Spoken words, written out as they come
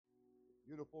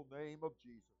beautiful name of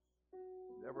Jesus.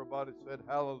 And everybody said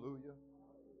hallelujah.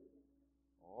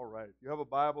 All right. If you have a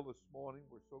Bible this morning,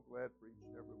 we're so glad for each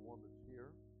and every one that's here.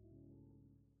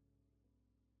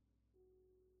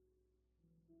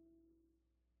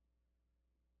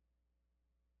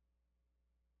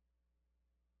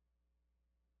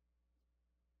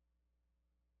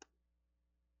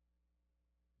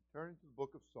 Turning to the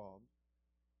book of Psalms,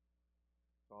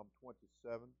 Psalm 27.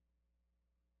 Come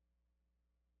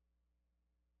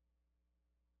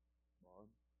on.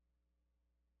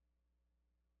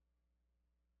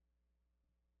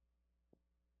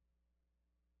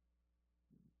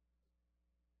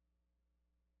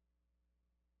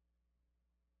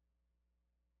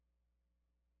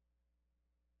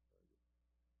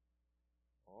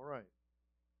 All right.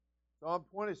 Psalm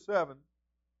 27,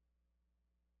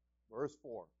 verse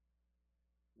 4.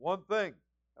 One thing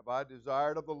have I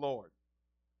desired of the Lord,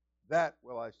 that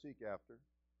will I seek after,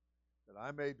 that I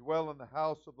may dwell in the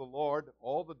house of the Lord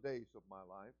all the days of my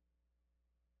life,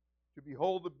 to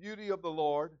behold the beauty of the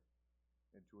Lord,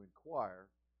 and to inquire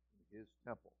in his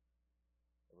temple.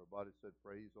 Everybody said,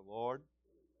 praise the Lord.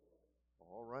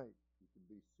 All right. You can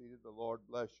be seated. The Lord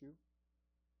bless you.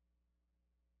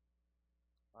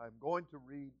 I'm going to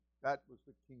read, that was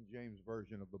the King James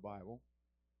Version of the Bible,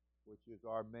 which is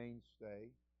our mainstay.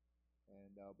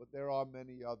 But there are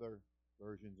many other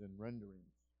versions and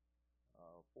renderings.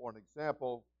 For an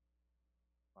example,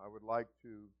 I would like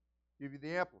to give you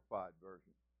the Amplified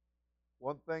Version.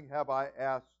 One thing have I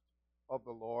asked of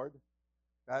the Lord,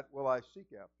 that will I seek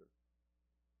after,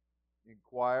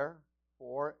 inquire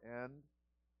for, and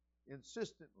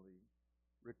insistently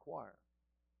require,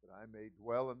 that I may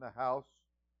dwell in the house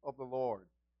of the Lord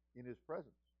in his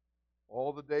presence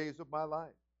all the days of my life,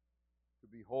 to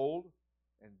behold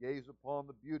and gaze upon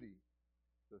the beauty,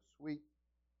 the sweet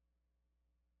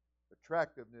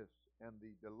attractiveness, and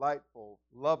the delightful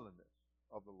loveliness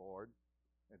of the Lord,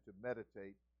 and to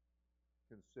meditate,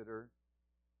 consider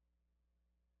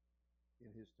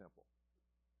in his temple.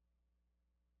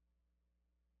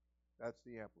 That's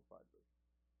the Amplified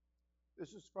Version.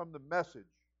 This is from the Message.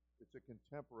 It's a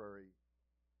contemporary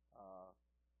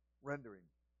rendering.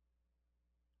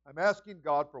 I'm asking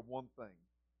God for one thing,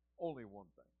 only one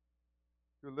thing,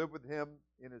 to live with him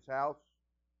in his house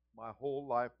my whole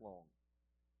life long.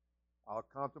 I'll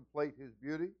contemplate his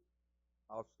beauty.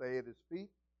 I'll stay at his feet.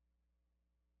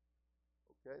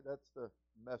 Okay, that's the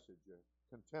Message,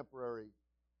 a contemporary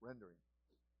rendering.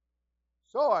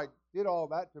 So I did all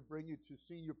that to bring you to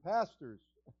Senior Pastor's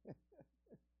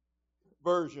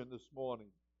version this morning.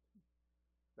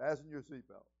 Fasten your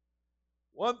seatbelt.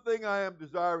 One thing I am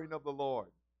desiring of the Lord,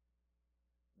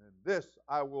 and this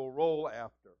I will roll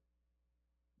after,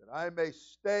 that I may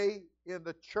stay in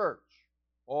the church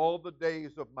all the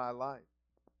days of my life,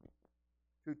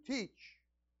 to teach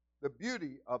the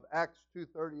beauty of Acts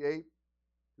 2:38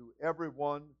 to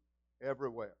everyone,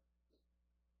 everywhere.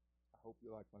 I hope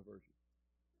you like my version.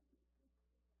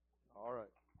 All right.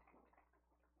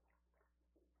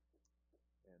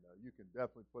 And you can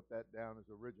definitely put that down as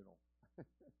original.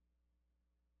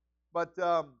 But,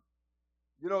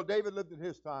 David lived in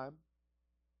his time.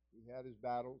 He had his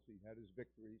battles. He had his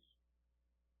victories.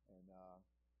 And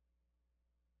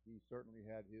he certainly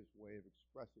had his way of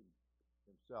expressing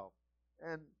himself.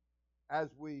 And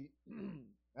as we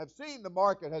have seen, the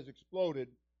market has exploded.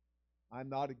 I'm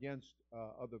not against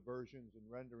other versions and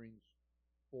renderings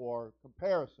for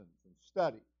comparisons and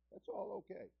study. That's all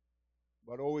okay.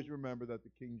 But always remember that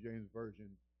the King James Version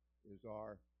is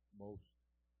our most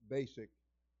basic,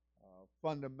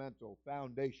 fundamental,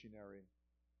 foundationary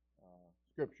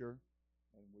scripture,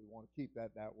 and we want to keep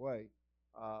that way.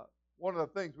 One of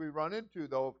the things we run into,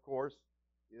 though, of course,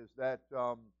 is that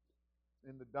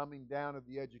in the dumbing down of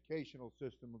the educational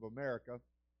system of America,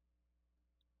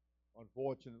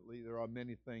 unfortunately, there are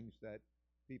many things that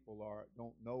people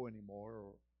don't know anymore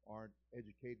or aren't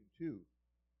educated to.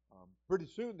 Pretty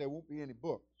soon there won't be any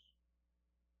books.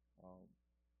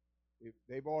 If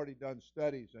they've already done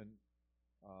studies, and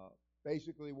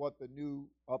basically what the new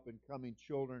up-and-coming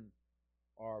children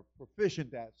are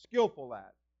proficient at, skillful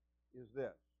at, is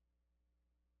this.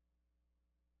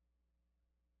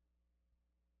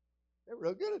 They're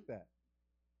real good at that,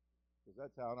 because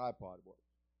that's how an iPod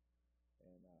works.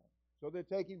 And so they're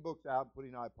taking books out and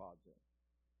putting iPods in.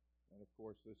 And, of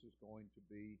course, this is going to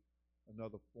be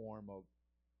another form of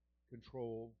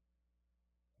control.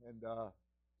 And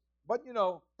but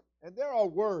and there are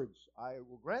words, I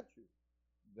will grant you,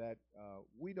 that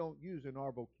we don't use in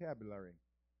our vocabulary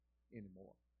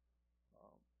anymore.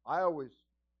 I always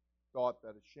thought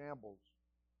that a shambles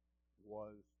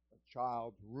was a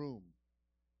child's room.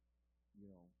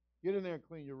 Get in there and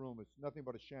clean your room. It's nothing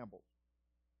but a shambles.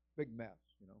 Big mess,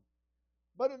 you know.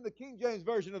 But in the King James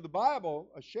Version of the Bible,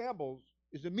 a shambles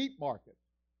is a meat market.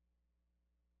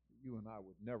 You and I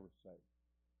would never say,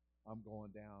 I'm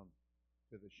going down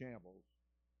to the shambles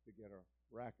to get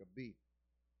a rack of beef.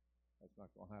 That's not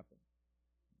going to happen.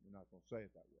 You're not going to say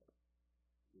it that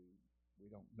way. We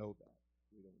don't know that.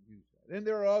 We don't use that. And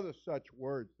there are other such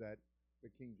words that the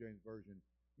King James Version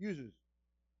uses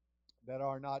that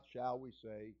are not, shall we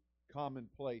say,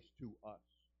 commonplace to us.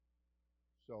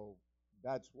 So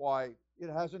that's why it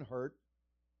hasn't hurt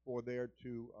for there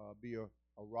to be a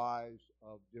rise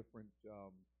of different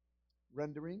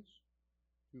renderings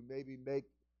to maybe make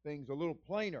things a little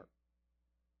plainer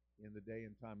in the day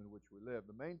and time in which we live.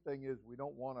 The main thing is we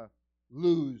don't want to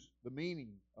lose the meaning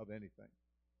of anything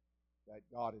that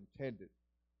God intended.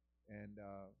 And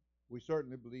we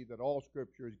certainly believe that all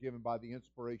Scripture is given by the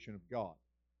inspiration of God.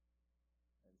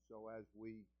 And so as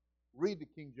we read the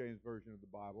King James Version of the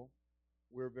Bible,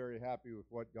 we're very happy with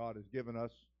what God has given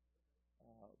us.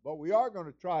 But we are going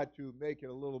to try to make it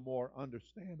a little more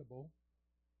understandable.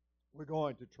 We're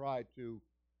going to try to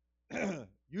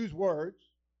use words,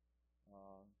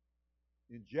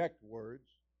 inject words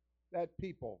that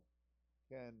people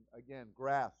can, again,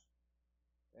 grasp.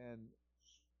 And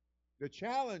the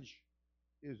challenge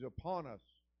is upon us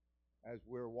as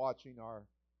we're watching our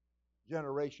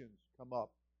generations come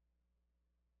up.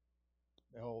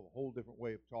 They have a whole different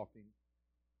way of talking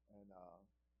and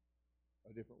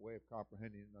a different way of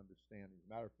comprehending and understanding. As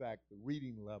a matter of fact, the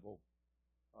reading level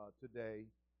today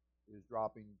is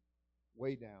dropping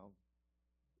way down.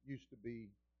 It used to be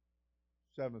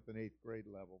 7th and 8th grade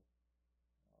level,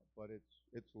 but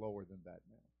it's lower than that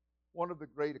now. One of the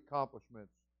great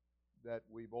accomplishments that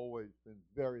we've always been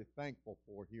very thankful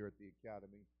for here at the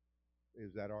Academy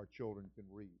is that our children can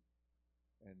read,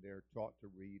 and they're taught to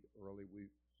read early.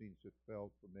 We've seen Sis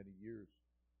Feld for many years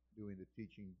doing the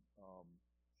teaching.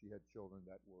 She had children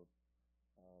that were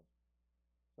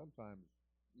sometimes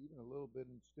even a little bit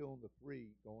still in the 3,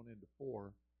 going into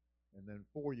 4, and then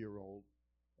 4-year-old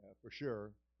for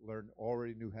sure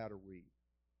already knew how to read.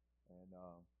 And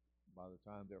by the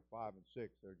time they're 5 and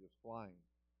 6, they're just flying.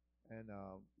 And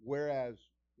whereas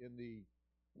in the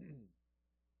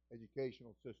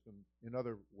educational system, in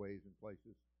other ways and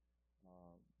places,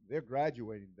 they're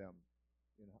graduating them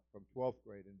from 12th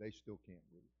grade, and they still can't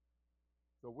read.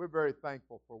 So we're very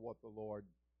thankful for what the Lord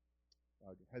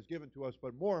has given to us,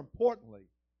 but more importantly,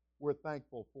 we're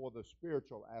thankful for the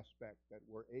spiritual aspect that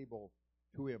we're able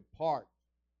to impart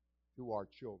to our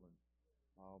children.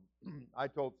 I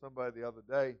told somebody the other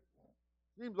day,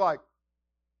 seems like,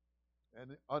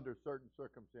 and under certain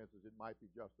circumstances it might be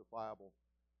justifiable,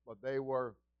 but they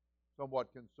were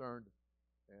somewhat concerned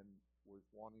and was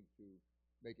wanting to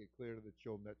make it clear to the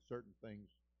children that certain things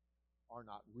are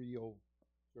not real,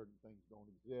 certain things don't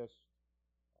exist.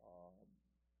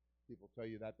 People tell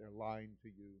you that, they're lying to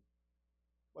you.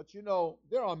 But you know,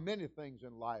 there are many things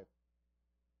in life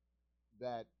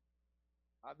that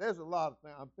there's a lot of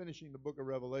things. I'm finishing the book of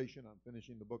Revelation. I'm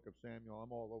finishing the book of Samuel.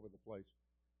 I'm all over the place.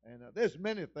 And there's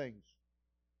many things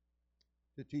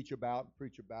to teach about and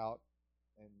preach about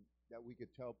and that we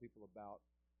could tell people about.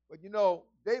 But you know,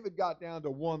 David got down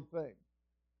to one thing.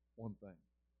 One thing.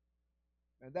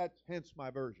 And that's hence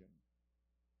my version.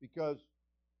 Because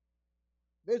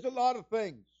there's a lot of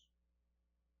things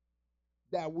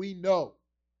that we know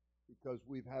because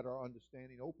we've had our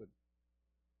understanding open.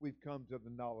 We've come to the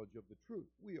knowledge of the truth.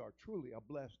 We are truly a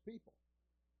blessed people.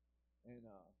 And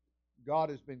God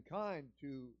has been kind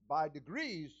to, by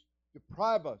degrees,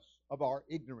 deprive us of our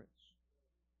ignorance.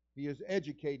 He is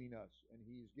educating us, and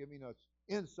He is giving us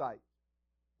insight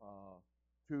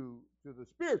to the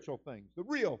spiritual things, the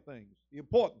real things, the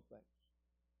important things.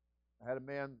 I had a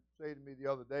man say to me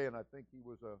the other day, and I think he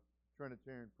was a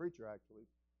Trinitarian preacher actually,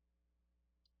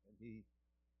 and he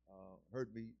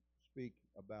heard me speak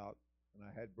about, and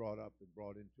I had brought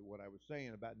into what I was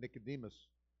saying about Nicodemus,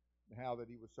 and how that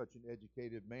he was such an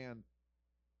educated man,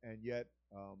 and yet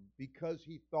because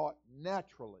he thought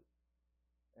naturally,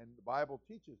 and the Bible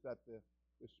teaches that the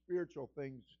spiritual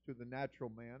things to the natural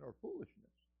man are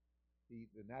foolishness.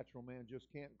 The natural man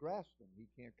just can't grasp them. He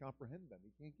can't comprehend them.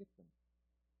 He can't get them.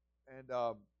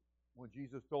 And when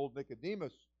Jesus told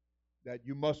Nicodemus that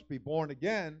you must be born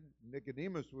again,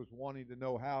 Nicodemus was wanting to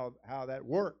know how that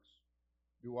works.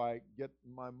 Do I get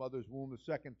in my mother's womb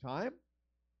a second time?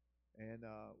 And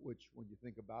which, when you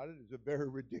think about it, is a very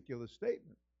ridiculous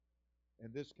statement.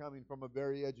 And this coming from a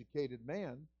very educated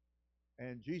man.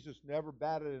 And Jesus never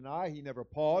batted an eye. He never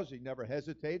paused. He never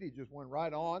hesitated. He just went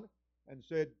right on and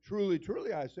said, truly,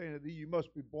 truly, I say unto thee, you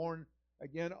must be born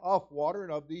again of water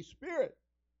and of the Spirit,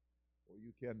 or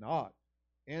you cannot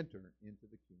enter into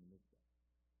the kingdom of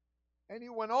God. And he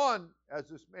went on, as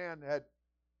this man had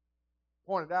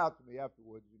pointed out to me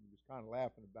afterwards, and he was kind of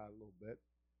laughing about it a little bit.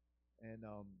 And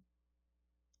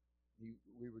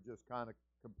we were just kind of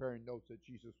comparing notes that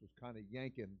Jesus was kind of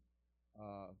yanking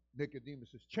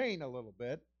Nicodemus's chain a little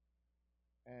bit.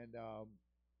 And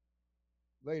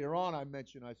later on, I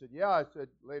said,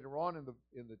 later on in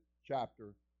the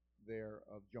chapter there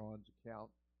of John's account,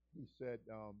 he said,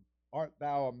 art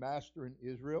thou a master in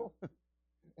Israel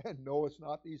and knowest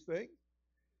not these things?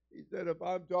 He said, if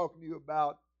I'm talking to you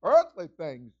about earthly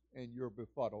things and you're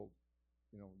befuddled,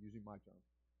 using my term,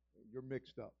 you're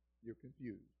mixed up, you're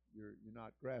confused, you're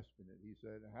not grasping it. He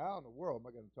said, how in the world am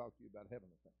I going to talk to you about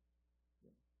heavenly things?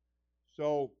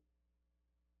 So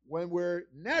when we're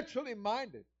naturally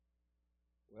minded,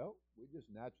 well, we're just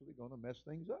naturally going to mess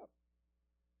things up.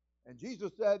 And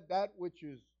Jesus said that which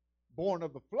is born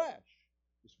of the flesh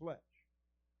is flesh.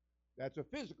 That's a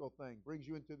physical thing, brings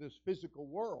you into this physical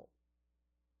world.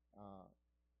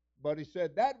 But he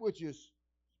said that which is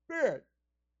spirit,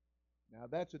 now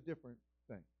that's a different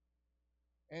thing.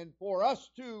 And for us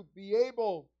to be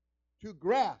able to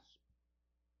grasp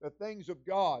the things of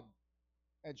God,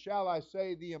 and shall I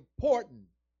say the important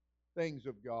things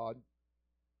of God,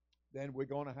 then we're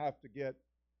going to have to get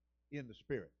in the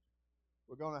Spirit.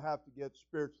 We're going to have to get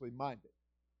spiritually minded.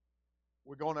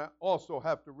 We're going to also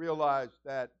have to realize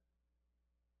that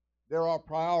there are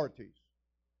priorities.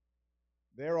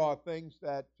 There are things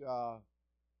that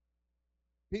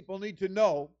people need to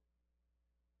know.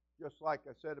 Just like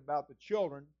I said about the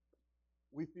children,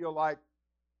 we feel like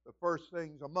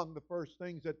among the first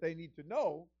things that they need to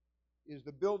know is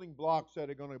the building blocks that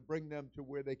are going to bring them to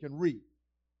where they can read.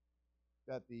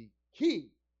 That the key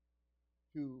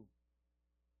to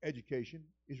education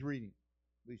is reading.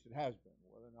 At least it has been.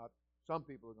 Whether or not some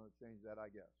people are going to change that, I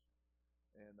guess.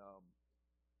 And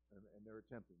they're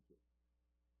attempting to.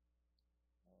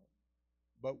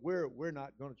 But we're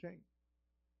not going to change.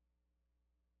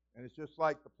 And it's just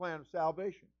like the plan of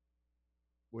salvation.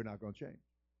 We're not going to change.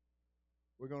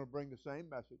 We're going to bring the same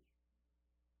message.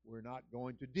 We're not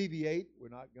going to deviate. We're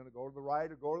not going to go to the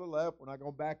right or go to the left. We're not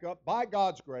going to back up. By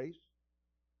God's grace,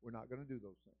 we're not going to do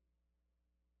those things.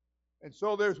 And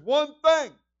so there's one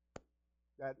thing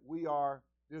that we are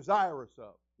desirous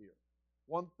of here.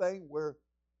 One thing we're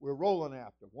rolling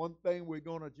after. One thing we're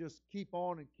going to just keep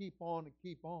on and keep on and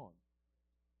keep on.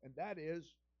 And that is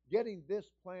getting this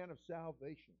plan of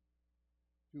salvation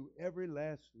to every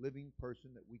last living person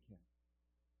that we can.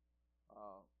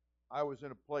 I was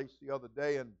in a place the other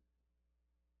day, and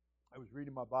I was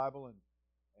reading my Bible, and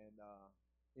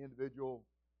the individual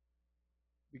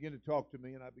began to talk to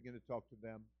me, and I began to talk to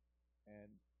them, and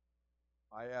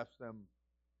I asked them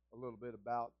a little bit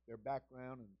about their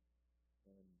background, and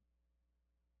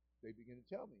they began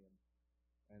to tell me,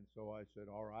 and so I said,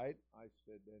 all right. I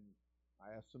said, then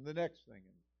I asked them the next thing,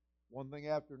 and one thing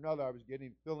after another, I was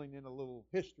filling in a little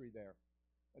history there,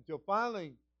 until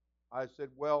finally I said,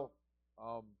 well,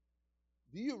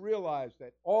 do you realize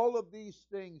that all of these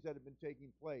things that have been taking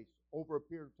place over a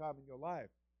period of time in your life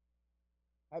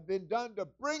have been done to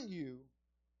bring you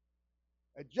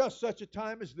at just such a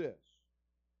time as this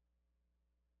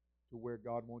to where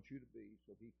God wants you to be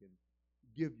so He can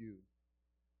give you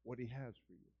what He has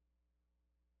for you?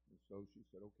 And so she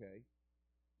said, okay.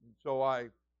 And so I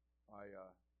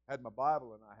had my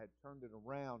Bible, and I had turned it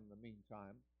around in the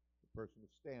meantime. The person was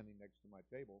standing next to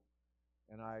my table,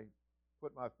 and I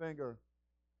put my finger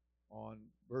on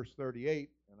verse 38,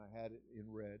 and I had it in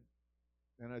red,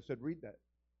 and I said, read that.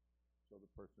 So the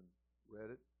person read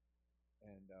it,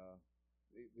 and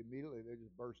immediately they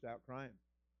just burst out crying.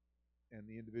 And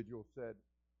the individual said,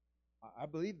 I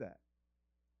believe that.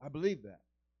 I believe that.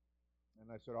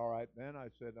 And I said, all right, then. I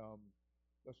said,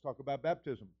 let's talk about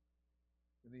baptism.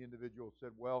 And the individual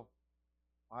said, well,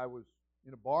 I was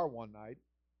in a bar one night,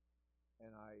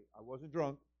 and I wasn't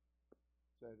drunk,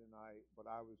 but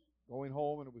I was going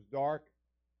home, and it was dark,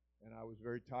 and I was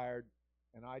very tired,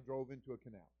 and I drove into a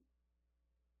canal.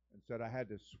 And said I had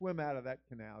to swim out of that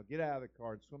canal, get out of the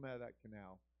car and swim out of that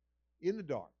canal in the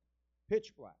dark,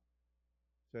 pitch black.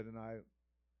 Said, and I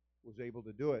was able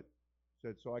to do it.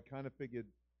 Said, so I kind of figured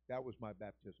that was my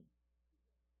baptism.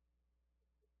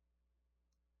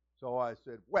 So I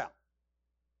said, well,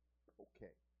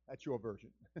 okay, that's your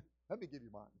version. Let me give you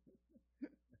mine.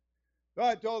 So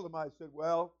I told him, I said,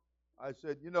 well,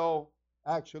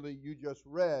 actually you just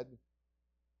read,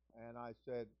 and I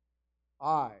said,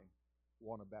 I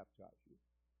want to baptize you.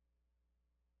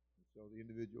 And so the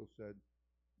individual said,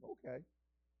 okay.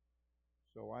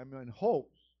 So I'm in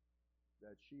hopes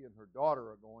that she and her daughter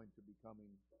are going to be coming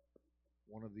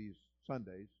one of these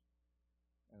Sundays,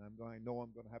 and I know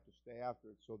I'm going to have to stay after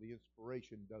it so the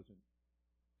inspiration doesn't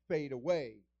fade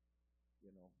away.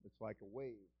 You know, it's like a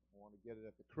wave. I want to get it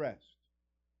at the crest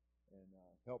and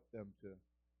help them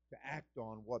to act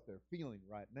on what they're feeling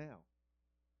right now.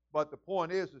 But the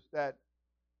point is that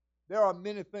there are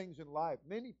many things in life.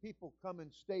 Many people come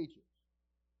in stages.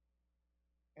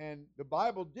 And the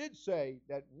Bible did say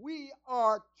that we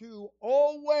are to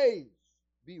always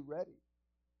be ready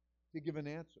to give an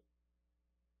answer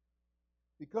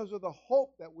because of the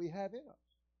hope that we have in us.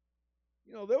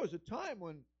 You know, there was a time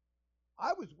when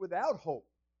I was without hope.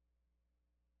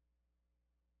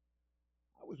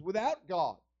 I was without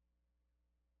God.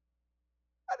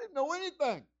 I didn't know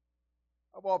anything.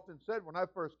 I've often said when I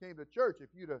first came to church, if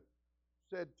you'd have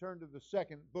said turn to the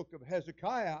second book of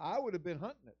Hezekiah, I would have been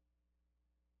hunting it.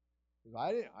 Because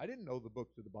I didn't know the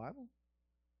books of the Bible.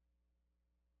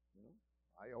 You know,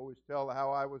 I always tell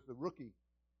how I was the rookie.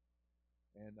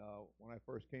 And when I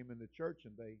first came into church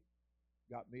and they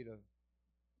got me to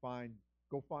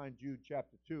go find Jude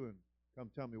chapter 2 and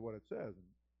come tell me what it says.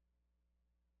 And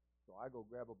so I go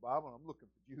grab a Bible and I'm looking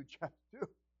for Jude chapter 2.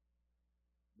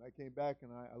 And I came back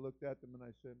and I looked at them and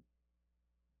I said,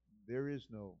 there is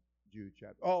no Jude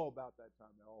chapter. Oh, about that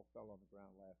time they all fell on the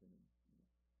ground laughing. And, you know,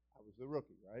 I was the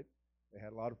rookie, right? They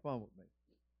had a lot of fun with me.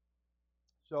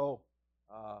 So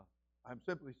I'm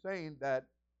simply saying that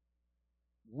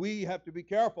we have to be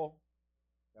careful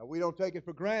that we don't take it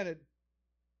for granted.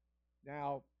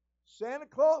 Now, Santa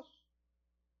Claus,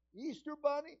 Easter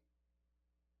Bunny,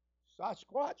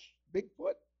 Sasquatch,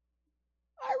 Bigfoot,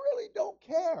 I really don't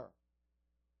care.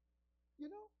 You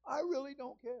know, I really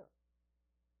don't care.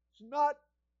 It's not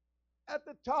at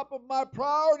the top of my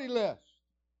priority list.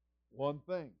 One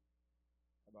thing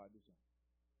about design.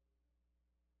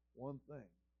 One thing.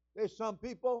 There's some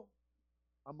people,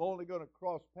 I'm only going to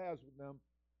cross paths with them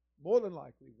more than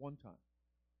likely one time.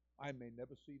 I may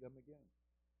never see them again.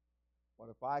 But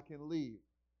if I can leave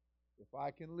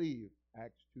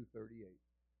Acts 2:38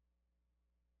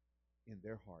 in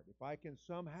their heart, if I can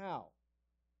somehow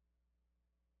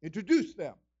introduce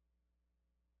them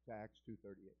to Acts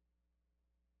 2:38,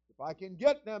 if I can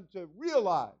get them to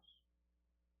realize,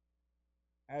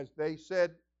 as they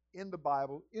said in the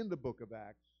Bible, in the book of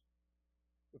Acts,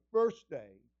 the first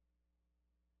day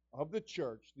of the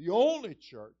church, the only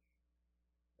church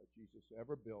that Jesus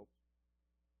ever built,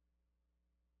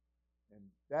 and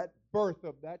that birth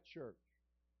of that church,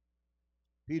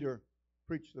 Peter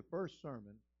preached the first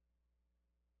sermon,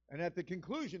 and at the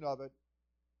conclusion of it,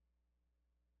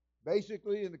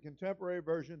 basically in the contemporary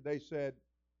version, they said,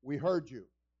 we heard you.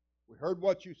 We heard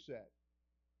what you said.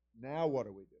 Now what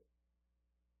do we do?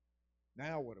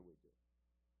 Now what do we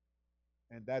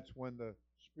do? And that's when the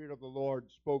Spirit of the Lord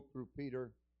spoke through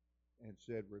Peter and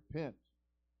said, repent.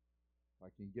 If I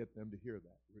can get them to hear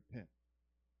that. Repent.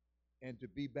 And to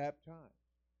be baptized,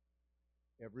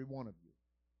 every one of you,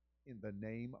 in the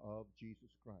name of Jesus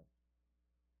Christ,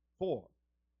 for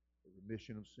the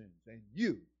remission of sins. And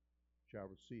you shall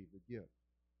receive the gift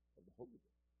of the Holy Ghost.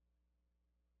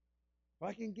 If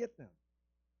I can get them.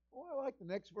 Oh, I like the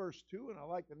next verse too, and I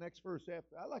like the next verse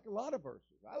after. I like a lot of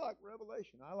verses. I like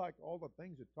Revelation. I like all the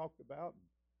things it talked about.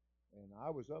 And I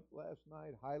was up last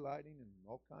night highlighting and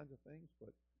all kinds of things.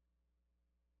 But,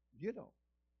 you know,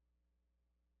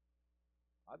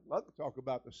 I'd love to talk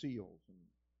about the seals and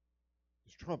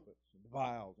the trumpets and the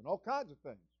vials and all kinds of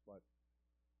things. But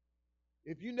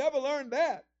if you never learn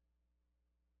that,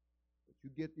 but you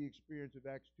get the experience of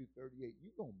Acts 2:38,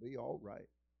 you're going to be all right.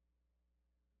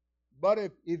 But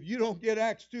if you don't get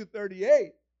Acts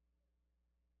 2:38,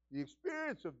 the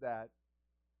experience of that,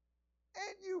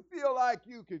 and you feel like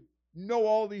you could know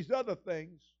all these other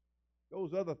things,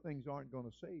 those other things aren't going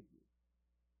to save you.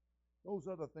 Those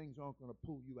other things aren't going to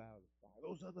pull you out of the fire.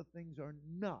 Those other things are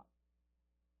not.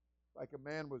 Like a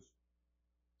man was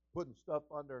putting stuff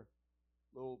under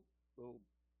little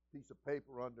piece of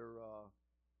paper under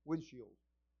windshield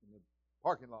in the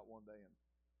parking lot one day,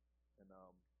 and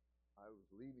I was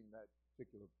leaving that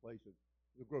particular place at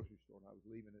the grocery store, and I was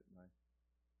leaving it, and I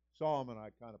saw him, and I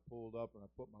kind of pulled up, and I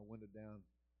put my window down,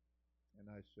 and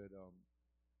I said,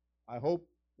 I hope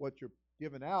what you're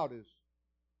giving out is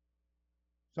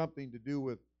something to do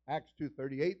with Acts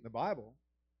 2:38 in the Bible,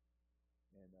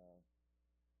 and,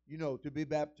 you know, to be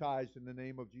baptized in the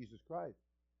name of Jesus Christ.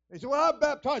 And he said, well, I'm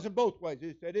baptized in both ways.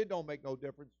 He said, it don't make no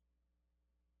difference.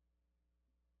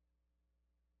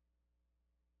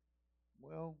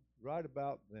 Well, right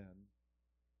about then,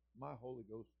 my Holy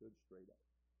Ghost stood straight up.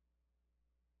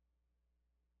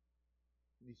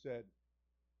 And he said,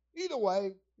 Either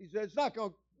way, he said, it's not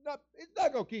going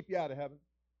to keep you out of heaven.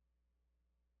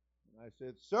 And I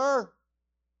said, sir,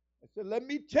 I said, let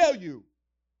me tell you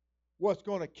what's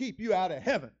going to keep you out of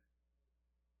heaven.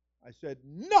 I said,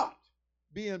 not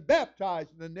being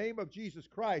baptized in the name of Jesus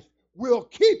Christ will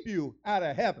keep you out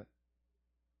of heaven.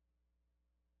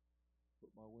 Put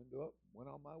my window up, went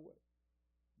on my way.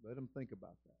 Let him think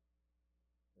about that.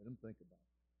 Let him think about it.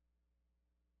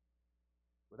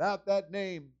 Without that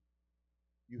name,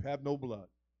 you have no blood.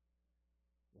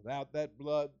 Without that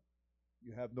blood,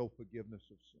 you have no forgiveness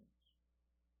of sins.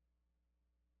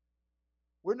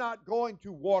 We're not going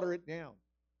to water it down.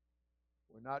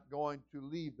 We're not going to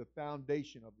leave the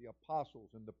foundation of the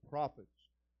apostles and the prophets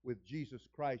with Jesus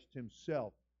Christ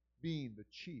himself being the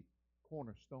chief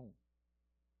cornerstone.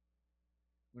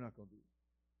 We're not going to do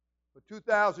that. For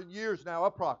 2,000 years now,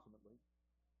 approximately,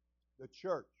 the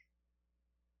church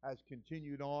has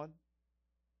continued on,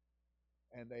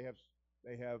 and they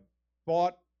have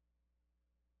fought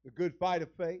the good fight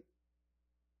of faith.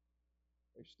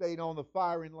 They've stayed on the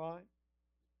firing line.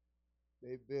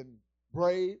 They've been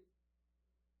brave,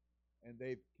 and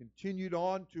they've continued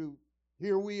on to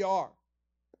here we are.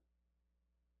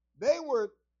 They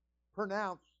were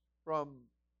pronounced from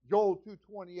Joel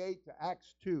 2:28 to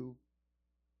Acts 2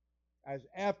 as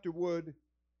afterward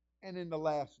and in the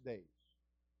last days.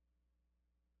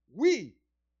 We,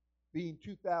 being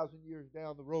 2,000 years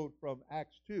down the road from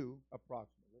Acts 2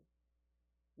 approximately,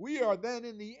 we are then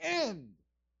in the end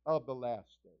of the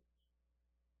last days.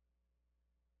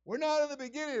 We're not in the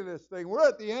beginning of this thing. We're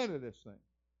at the end of this thing.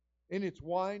 And it's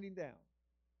winding down.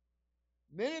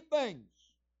 Many things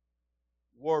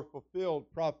were fulfilled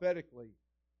prophetically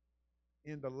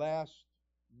in the last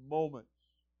moments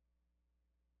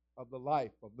of the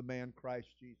life of the man Christ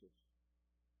Jesus.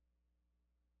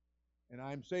 And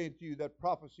I'm saying to you that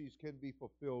prophecies can be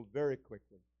fulfilled very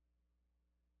quickly.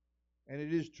 And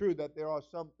it is true that there are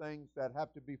some things that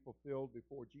have to be fulfilled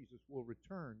before Jesus will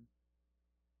return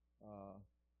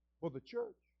for the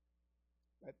church,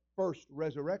 that first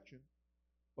resurrection.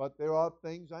 But there are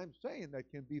things I'm saying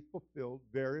that can be fulfilled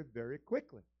very, very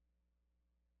quickly.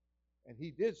 And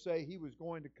he did say he was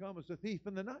going to come as a thief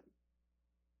in the night.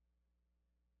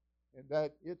 And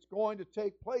that it's going to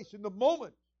take place in the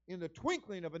moment, in the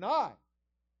twinkling of an eye.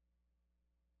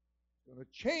 And a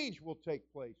change will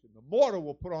take place, and the mortal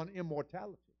will put on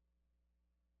immortality.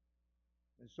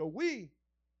 And so we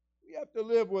have to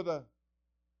live with a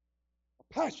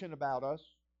passion about us.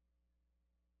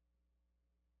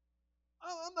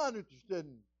 I'm not interested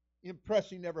in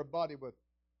impressing everybody with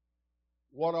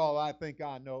what all I think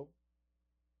I know.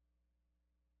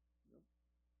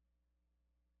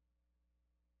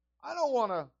 I don't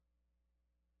want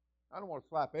to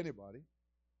slap anybody.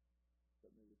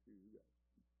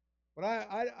 But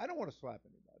I don't want to slap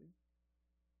anybody.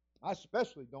 I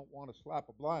especially don't want to slap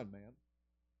a blind man.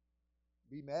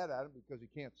 Be mad at him because he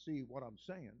can't see what I'm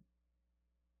saying.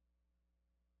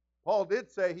 Paul did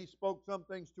say he spoke some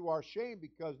things to our shame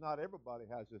because not everybody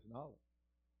has this knowledge.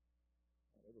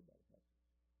 Not everybody has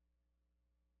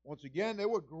it. Once again, they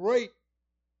were great.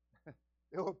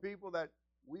 There were people that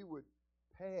we would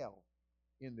pale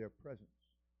in their presence.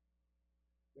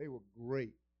 They were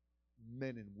great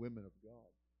men and women of God.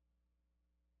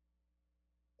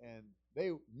 And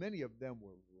many of them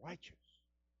were righteous.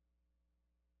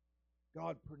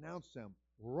 God pronounced them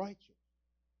righteous.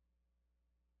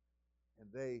 And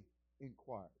they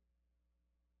inquired.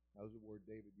 That was the word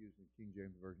David used in the King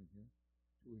James Version here.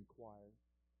 To inquire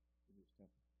in his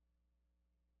temple.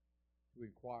 To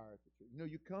inquire at the church. You know,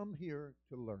 you come here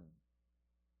to learn.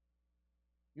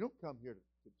 You don't come here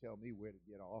to tell me where to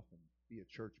get off and be a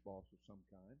church boss of some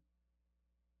kind.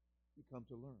 You come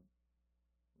to learn.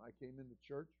 When I came into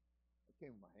church, I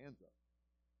came with my hands up.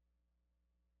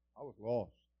 I was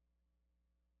lost.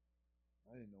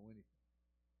 I didn't know anything.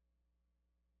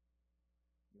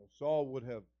 You know, Saul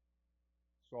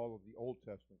of the Old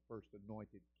Testament, first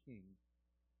anointed king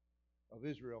of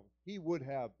Israel, he would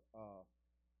have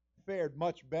fared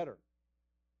much better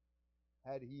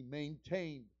had he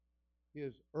maintained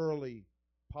his early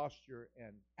posture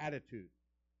and attitude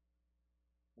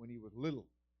when he was little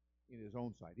in his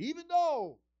own sight. Even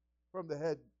though from the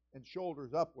head and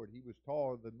shoulders upward he was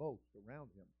taller than most around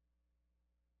him.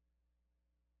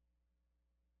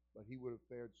 But he would have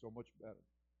fared so much better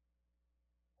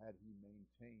had he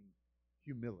maintained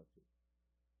humility.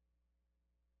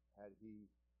 Had he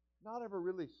not ever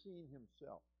really seen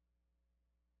himself.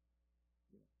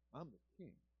 You know, I'm the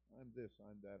king. I'm this,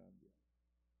 I'm that, I'm the other.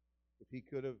 If he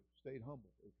could have stayed humble,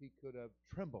 if he could have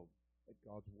trembled at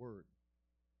God's word.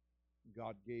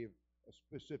 God gave a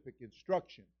specific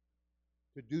instruction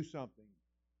to do something,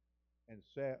 and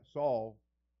Saul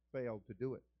failed to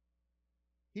do it.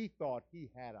 He thought he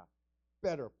had a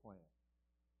better plan.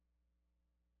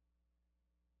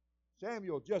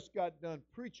 Samuel just got done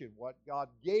preaching what God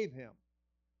gave him.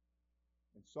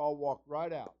 And Saul walked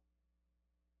right out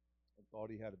and thought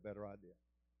he had a better idea.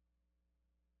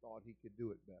 Thought he could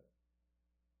do it better.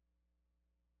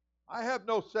 I have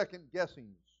no second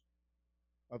guessings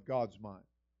of God's mind.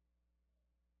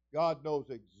 God knows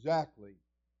exactly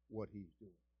what He's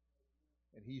doing.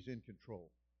 And He's in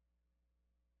control.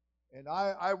 And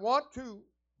I want to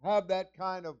have that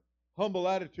kind of humble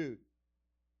attitude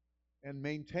and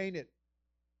maintain it.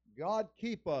 God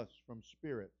keep us from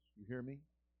spirits. You hear me?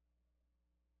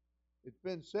 It's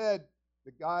been said,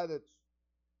 the guy that's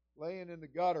laying in the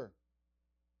gutter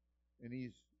and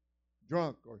he's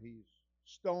drunk or he's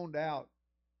stoned out.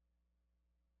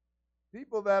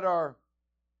 People that are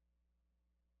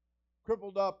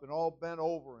crippled up and all bent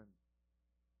over and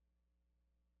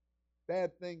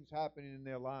bad things happening in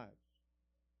their lives.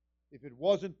 If it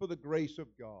wasn't for the grace of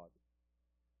God,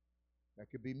 that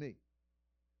could be me.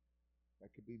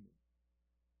 That could be me.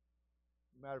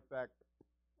 As a matter of fact,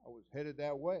 I was headed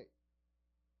that way.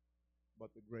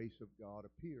 But the grace of God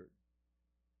appeared.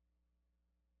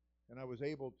 And I was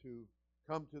able to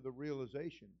come to the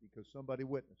realization because somebody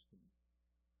witnessed to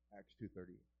me. Acts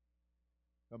 2:38.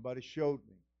 Somebody showed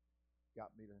me, got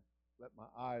me to let my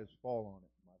eyes fall on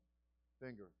it, my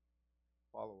finger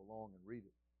follow along and read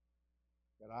it,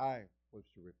 that I was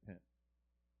to repent,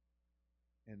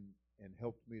 and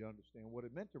helped me to understand what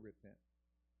it meant to repent,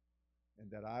 and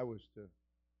that I was to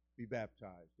be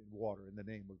baptized in water in the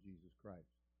name of Jesus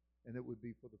Christ, and it would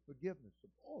be for the forgiveness of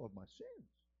all of my sins.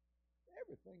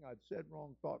 Everything I'd said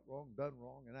wrong, thought wrong, done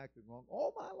wrong, and acted wrong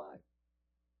all my life.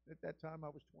 At that time, I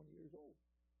was 20 years old.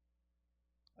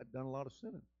 I'd done a lot of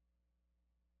sinning.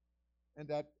 And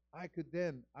that I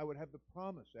would have the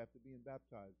promise after being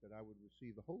baptized that I would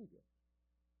receive the Holy Ghost.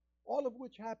 All of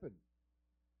which happened.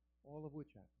 All of which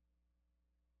happened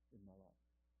in my life.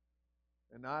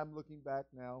 And I'm looking back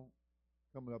now,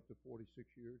 coming up to 46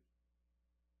 years,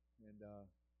 and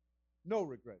no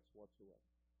regrets whatsoever.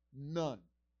 None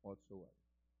whatsoever.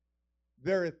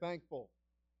 Very thankful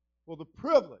for the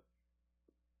privilege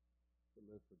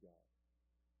to live for God.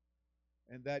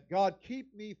 And that God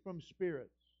keep me from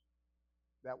spirits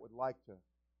that would like to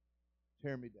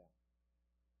tear me down.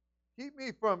 Keep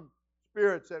me from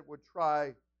spirits that would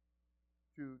try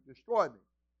to destroy me.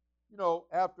 You know,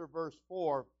 after verse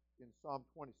 4 in Psalm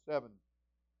 27,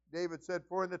 David said,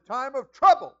 "For in the time of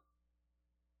trouble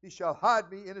He shall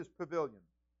hide me in His pavilion.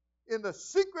 In the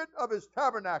secret of His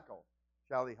tabernacle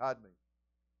shall He hide me.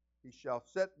 He shall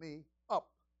set me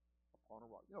up upon a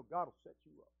rock." You know, God will set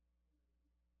you up.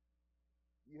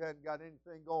 You hadn't got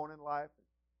anything going in life,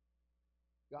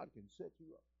 God can set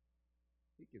you up.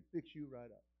 He can fix you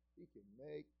right up. He can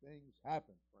make things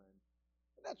happen, friend.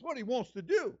 And that's what He wants to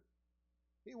do.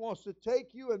 He wants to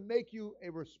take you and make you a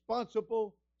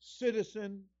responsible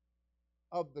citizen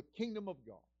of the kingdom of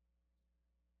God.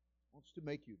 He wants to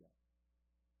make you that.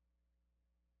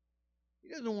 He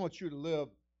doesn't want you to live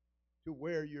to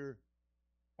where you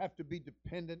have to be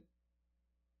dependent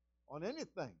on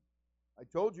anything. I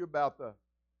told you about the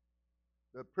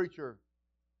preacher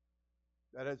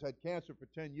that has had cancer for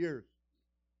 10 years.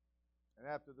 And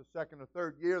after the second or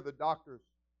third year, the doctors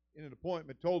in an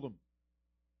appointment told him,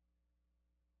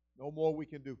 "No more we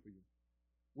can do for you.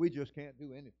 We just can't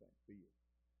do anything for you.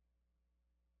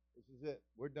 This is it.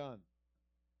 We're done.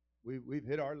 We've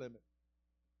hit our limit."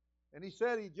 And he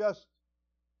said he just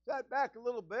sat back a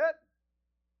little bit,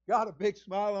 got a big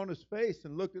smile on his face,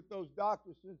 and looked at those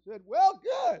doctors and said, "Well,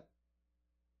 good."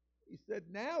 He said,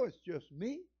 "Now it's just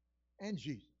me and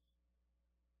Jesus."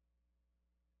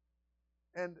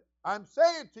 And I'm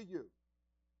saying to you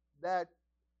that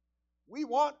we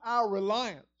want our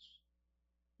reliance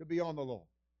to be on the Lord.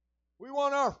 We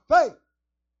want our faith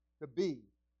to be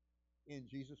in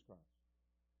Jesus Christ.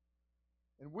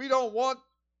 And we don't want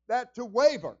that to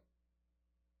waver.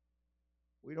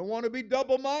 We don't want to be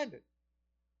double-minded,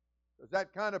 because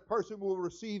that kind of person will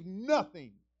receive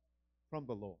nothing from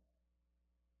the Lord.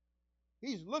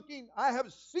 He's looking, I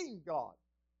have seen God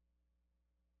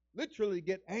literally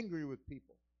get angry with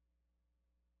people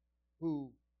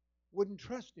who wouldn't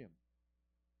trust Him.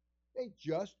 They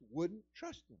just wouldn't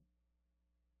trust Him.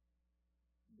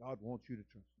 God wants you to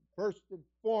trust Him. First and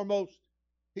foremost,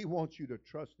 He wants you to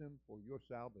trust Him for your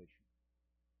salvation.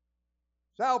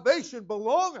 Salvation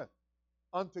belongeth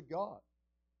unto God.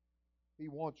 He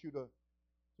wants you to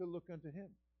look unto Him.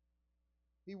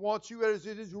 He wants you, as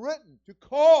it is written, to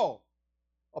call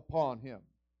upon Him.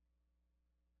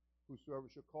 Whosoever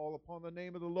shall call upon the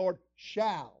name of the Lord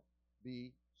shall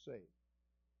be saved.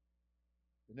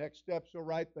 The next steps are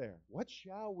right there. What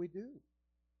shall we do?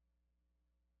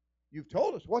 You've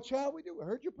told us. What shall we do? We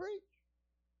heard you preach.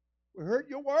 We heard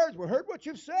your words. We heard what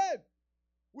you've said.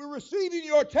 We're receiving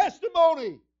your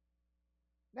testimony.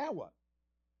 Now what?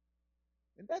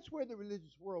 And that's where the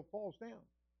religious world falls down.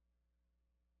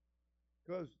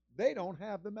 Because they don't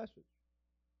have the message.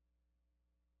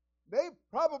 They've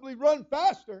probably run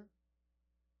faster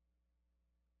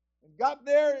and got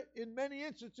there in many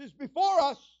instances before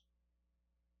us.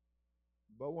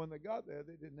 But when they got there,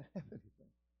 they didn't have anything.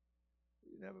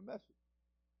 They didn't have a message.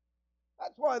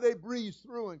 That's why they breezed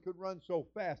through and could run so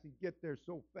fast and get there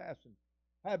so fast and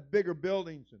have bigger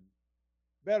buildings and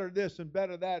better this and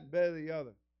better that and better the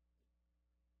other.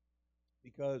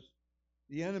 Because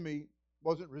the enemy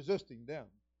wasn't resisting them.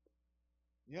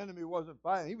 The enemy wasn't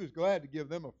fighting. He was glad to give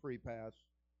them a free pass.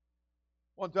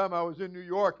 One time I was in New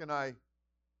York and I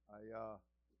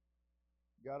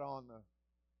got on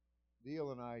the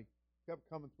deal and I kept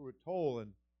coming through a toll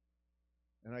and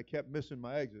I kept missing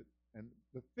my exit. And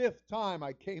the fifth time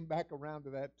I came back around to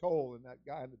that toll, and that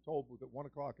guy in the toll booth at 1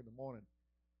 o'clock in the morning,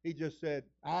 he just said,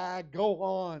 go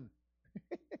on.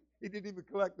 He didn't even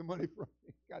collect the money from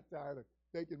me. Got tired of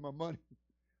taking my money.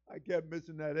 I kept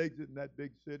missing that exit in that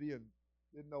big city and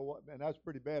didn't know what. Man, that's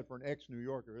pretty bad for an ex-New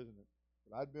Yorker, isn't it?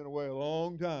 But I'd been away a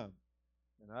long time,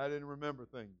 and I didn't remember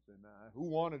things. And who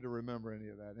wanted to remember any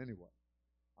of that anyway?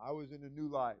 I was in a new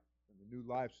life, and a new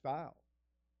lifestyle.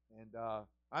 And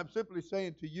I'm simply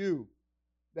saying to you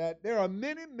that there are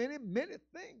many, many, many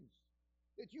things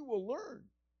that you will learn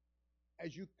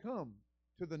as you come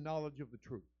to the knowledge of the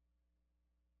truth.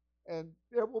 And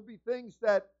there will be things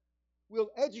that will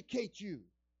educate you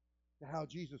to how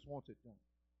Jesus wants it done.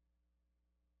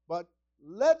 But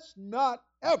let's not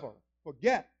ever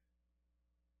forget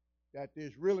that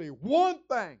there's really one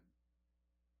thing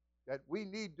that we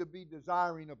need to be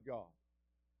desiring of God.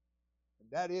 And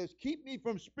that is, keep me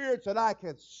from spirits that I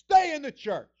can stay in the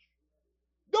church.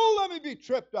 Don't let me be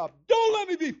tripped up. Don't let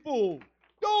me be fooled.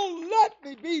 Don't let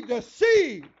me be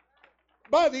deceived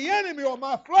by the enemy or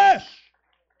my flesh.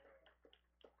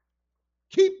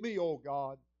 Keep me, O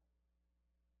God.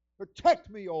 Protect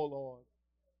me, O Lord.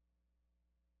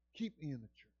 Keep me in the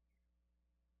church.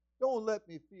 Don't let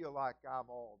me feel like I'm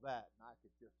all that and I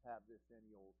could just have this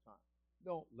any old time.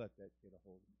 Don't let that get a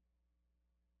hold of me.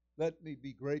 Let me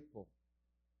be grateful.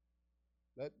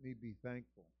 Let me be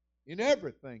thankful. In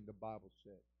everything, the Bible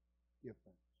said, give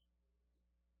thanks.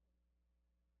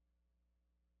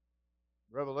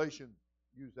 Revelation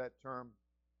used that term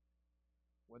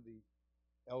when the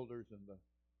elders and the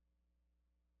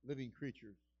living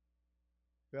creatures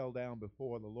fell down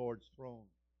before the Lord's throne.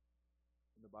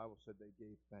 And the Bible said they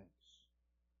gave thanks.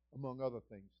 Among other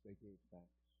things, they gave thanks.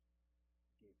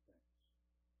 They gave thanks.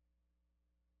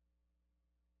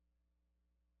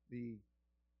 The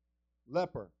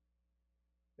leper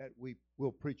that we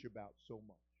will preach about so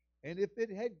much. And if it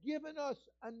had given us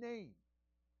a name,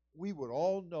 we would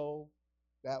all know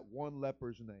that one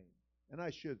leper's name. And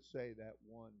I should say that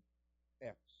one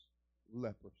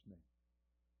ex-leper's name.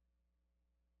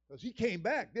 Because he came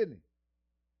back, didn't he?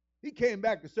 He came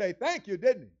back to say thank you,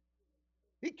 didn't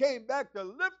he? He came back to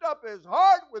lift up his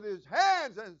heart with his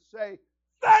hands and say,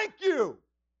 thank you.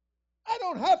 I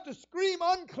don't have to scream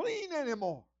unclean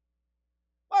anymore.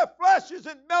 My flesh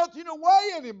isn't melting away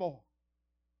anymore.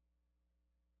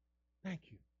 Thank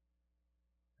you.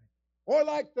 Or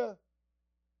like the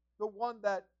one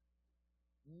that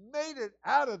made it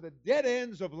out of the dead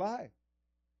ends of life.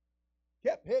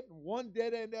 Kept hitting one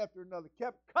dead end after another.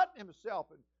 Kept cutting himself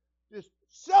and just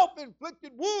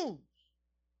self-inflicted wounds.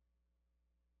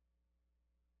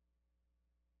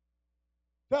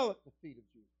 Fell at the feet of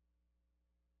Jesus.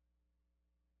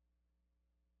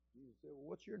 Jesus said, well,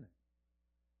 what's your name?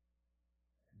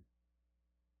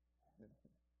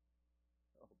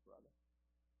 Oh, brother.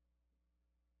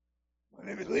 My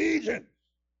name is Legion.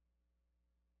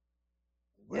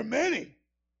 We're many.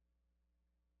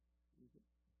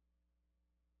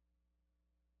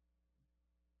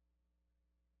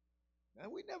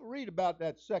 And we never read about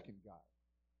that second guy.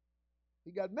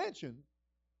 He got mentioned,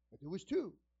 but there was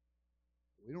two.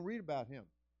 We don't read about him.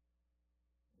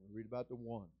 We read about the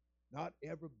one. Not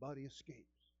everybody escapes.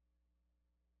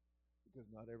 Because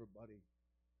not everybody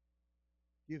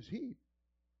gives heed.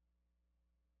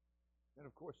 And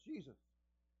of course, Jesus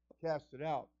casted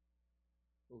out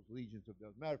those legions of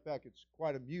devils. Matter of fact, it's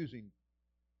quite amusing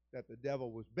that the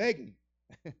devil was begging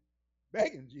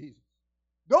Jesus,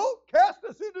 don't cast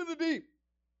us into the deep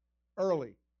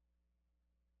early.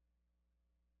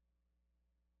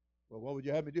 Well, what would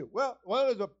you have me do? Well,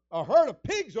 there's a herd of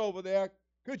pigs over there.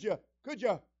 Could you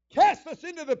cast us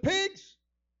into the pigs?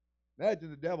 Imagine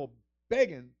the devil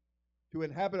begging to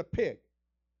inhabit a pig.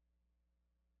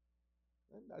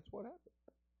 And that's what happened.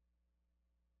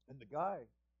 And the guy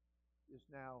is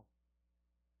now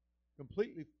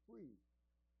completely free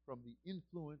from the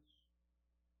influence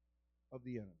of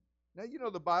the enemy. Now, you know,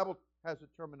 the Bible has a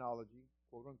terminology,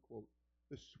 quote unquote,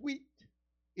 the sweet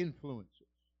influences.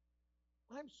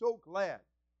 I'm so glad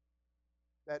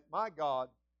that my God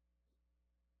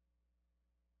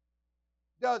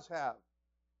does have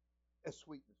a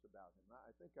sweetness about him.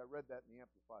 I think I read that in the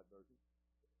Amplified Version.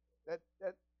 That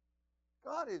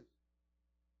God is,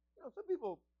 you know, some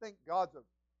people think God's a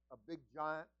big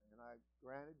giant, and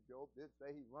granted, Job did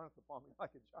say he runneth upon me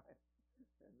like a giant.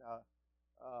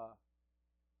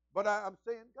 But I'm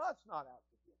saying God's not out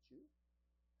to get you,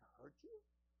 to hurt you.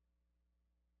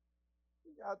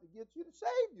 He's out to get you, to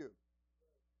save you.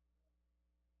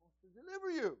 He wants to deliver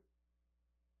you.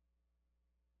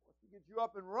 He wants to get you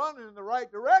up and running in the right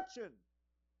direction.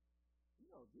 You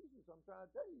know, Jesus, I'm trying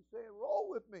to tell you, he's saying,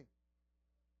 roll with me.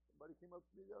 Somebody came up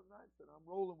to me the other night and said, I'm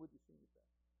rolling with you, senior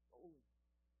pastor. Rolling.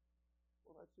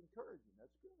 Well, that's encouraging.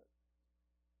 That's good.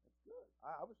 That's good.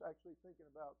 I was actually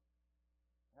thinking about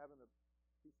having a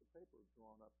piece of paper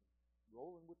drawn up and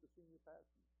rolling with the senior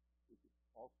pastor. We could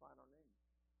all sign our names.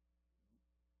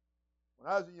 When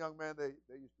I was a young man, they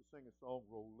used to sing a song,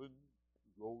 rolling,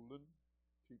 rolling,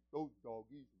 keep those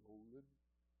doggies rolling.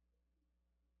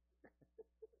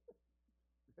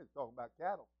 It's talking about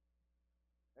cattle.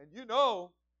 And you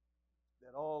know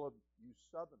that all of you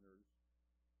Southerners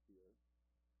here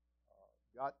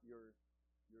got your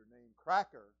name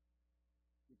Cracker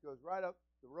because right up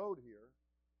the road here,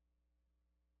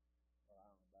 I don't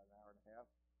know, about an hour and a half,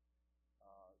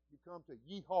 you come to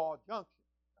Yeehaw Junction.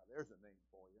 Now there's a name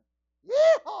for you.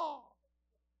 Yeehaw!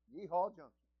 Yeehaw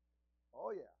Junction. Oh,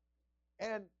 yeah.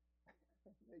 And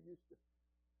they used to,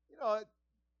 you know, the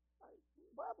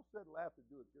Bible said laughter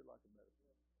doeth good like a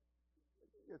medicine.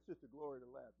 You get Sister Glory to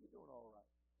laugh. You're doing all right.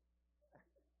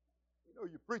 You know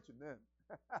you're preaching then.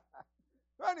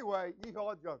 So anyway,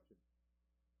 Yeehaw Junction.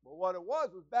 But what it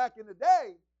was back in the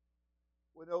day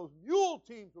when those mule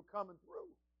teams were coming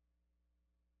through.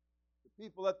 The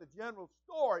people at the general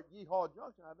store at Yeehaw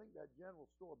Junction, I think that general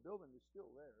store building is still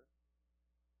there.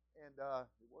 And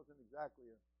it wasn't exactly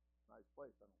a nice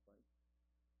place, I don't think.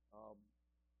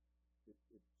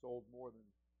 It sold more than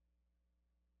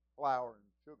flour and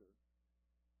sugar.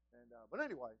 And but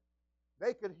anyway,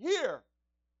 they could hear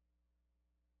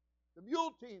the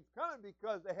mule teams coming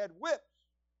because they had whips.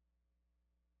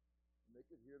 And they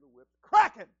could hear the whips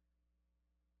cracking.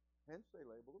 Hence, they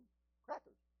labeled them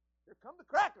crackers. Here come the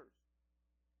crackers.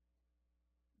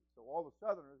 So all the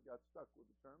Southerners got stuck with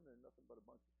the term. They're nothing but a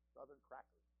bunch of Southern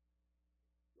crackers.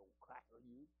 You old cracker,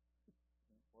 you.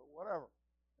 Well, whatever.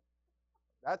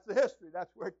 That's the history.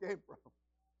 That's where it came from.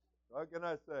 What can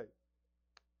I say?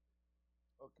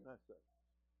 What can I say?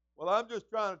 Well, I'm just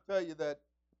trying to tell you that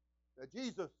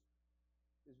Jesus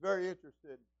is very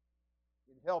interested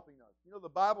in helping us. You know, the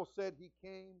Bible said he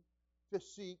came to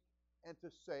seek and to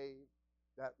save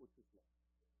that which is lost.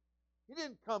 He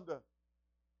didn't come to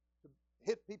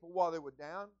hit people while they were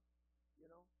down. You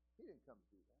know, he didn't come to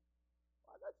do that.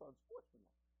 Why, that's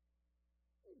unsportsmanlike.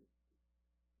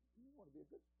 You want to be a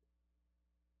good sport.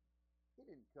 He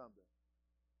didn't come to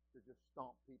just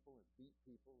stomp people and beat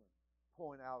people and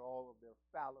point out all of their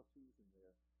fallacies and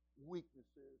their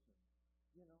weaknesses. And,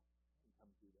 you know, he didn't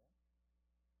come to do that.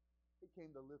 He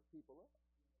came to lift people up.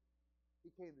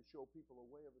 He came to show people a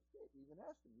way of escape. He even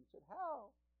asked them, he said, how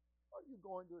are you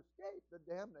going to escape the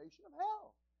damnation of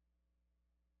hell?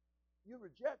 You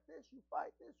reject this, you fight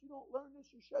this, you don't learn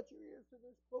this, you shut your ears to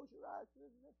this, close your eyes to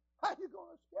this. How are you going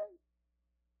to escape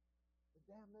the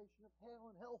damnation of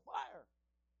hell and hellfire?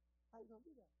 How are you going to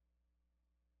do that?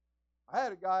 I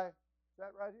had a guy sat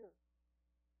right here.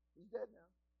 He's dead now.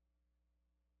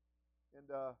 And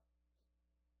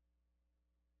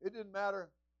it didn't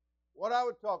matter what I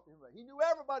would talk to him about. He knew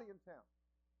everybody in town.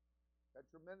 Had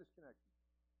tremendous connections.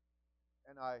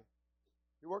 And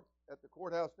he worked at the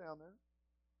courthouse down there.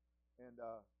 And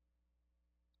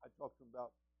I talked to him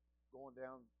about going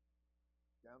downtown,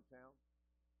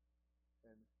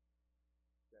 and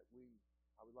that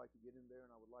I would like to get in there, and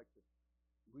I would like to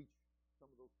reach some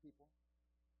of those people.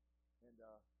 And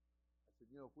I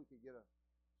said, you know, if we could get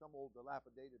some old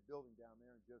dilapidated building down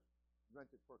there and just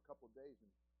rent it for a couple of days and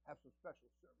have some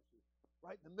special services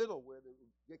right in the middle where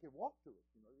they could walk to it,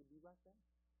 you know, it'd be right there.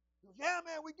 He goes, yeah,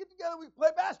 man, we get together, we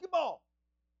play basketball.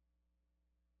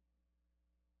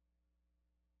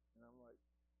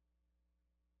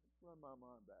 my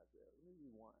mind back there. Let me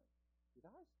rewind. Did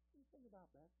I say anything about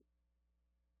basketball?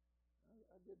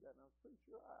 I did that, and I was pretty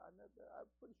sure I'm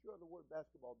pretty sure the word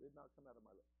basketball did not come out of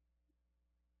my lips.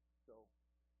 So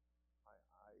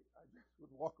I just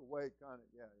would walk away, kind of,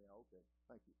 yeah, okay.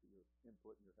 Thank you for your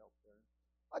input and your help there.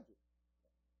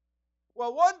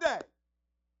 Well, one day,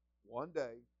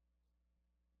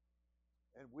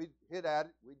 and we'd hit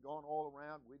at it. We'd gone all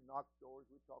around. We'd knocked doors.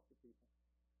 We'd talked to people.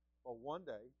 But one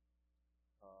day,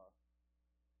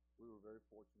 we were very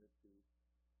fortunate to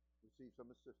receive some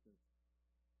assistance,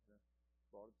 and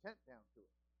brought a tent down to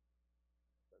us.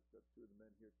 That's two of the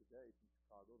men here today from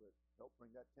Chicago that helped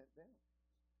bring that tent down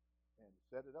and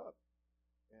set it up.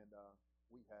 And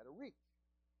we had a reach.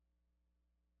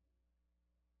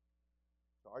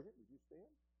 Sergeant, would you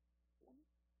stand for me?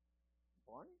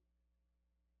 Barney?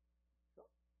 Chuck?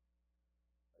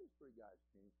 These three guys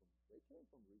came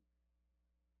from reach.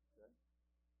 Okay?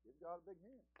 Give God a big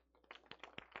hand.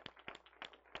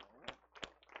 All right.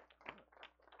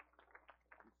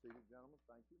 Be seated, gentlemen.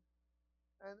 Thank you.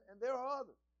 And there are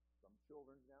others. Some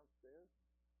children downstairs.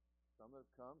 Some that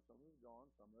have come, some that have gone,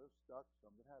 some that have stuck,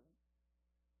 some that haven't.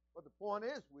 But the point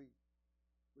is, we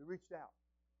reached out.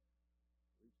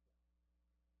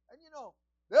 And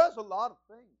there's a lot of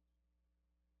things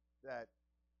that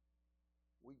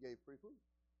we gave free food.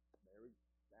 Mary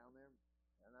down there,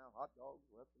 and out hot dogs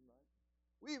left and right.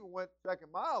 We even went second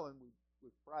mile and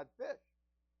with fried fish.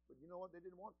 But you know what? They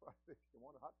didn't want fried fish. They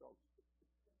wanted hot dogs.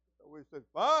 So we said,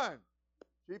 fine,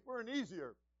 cheaper and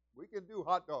easier. We can do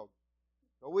hot dogs.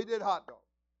 So we did hot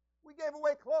dogs. We gave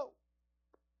away clothes.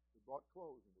 We bought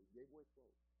clothes and we gave away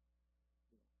clothes.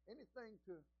 Anything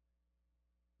to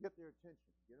get their attention,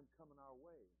 get them coming our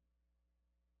way.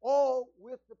 All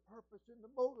with the purpose and the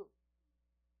motive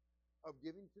of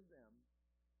giving to them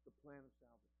the plan of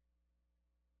salvation.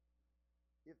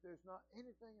 If there's not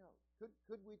anything else,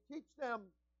 could we teach them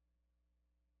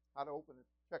how to open a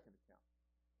checking account,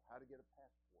 how to get a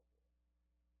passport?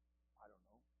 I don't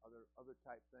know, other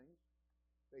type things,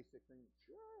 basic things.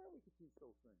 Sure, we could teach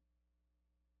those things.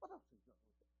 But those things don't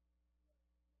work.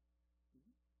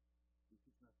 Mm-hmm. You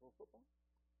teach them how to throw football?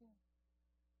 Yeah.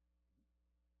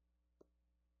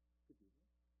 Could do that.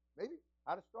 Maybe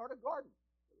how to start a garden.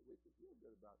 We could feel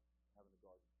good about having a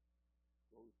garden.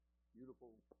 Those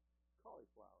beautiful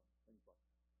cauliflower, things like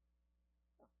that.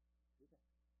 Yeah, do that.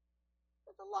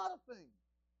 There's a lot of things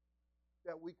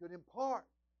that we could impart.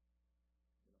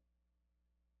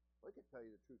 We could tell you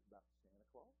the truth about Santa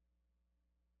Claus.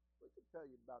 We could tell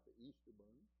you about the Easter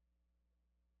bunny.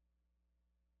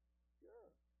 Sure.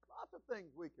 Lots of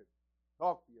things we could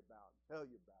talk to you about, and tell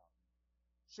you about,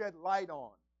 shed light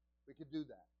on. We could do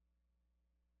that.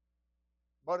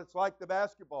 But it's like the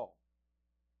basketball.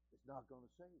 It's not going to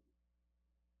save you.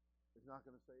 It's not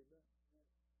going to save them.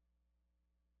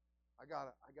 I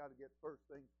gotta get first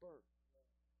things first.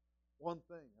 One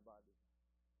thing have I desired.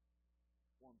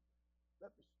 One thing.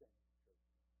 Let me stay in the church.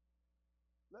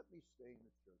 Let me stay in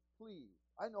the church. Please.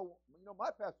 I know, my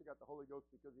pastor got the Holy Ghost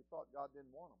because he thought God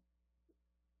didn't want him.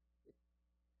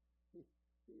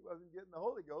 He wasn't getting the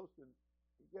Holy Ghost, and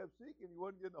he kept seeking. He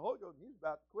wasn't getting the Holy Ghost, and he was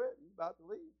about to quit. He was about to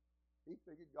leave. He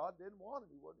figured God didn't want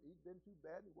him. He'd been too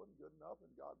bad. He wasn't good enough, and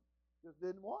God just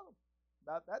didn't want him.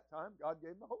 About that time, God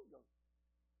gave him the Holy Ghost.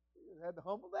 He just had to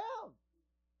humble down.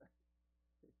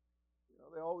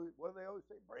 What do they always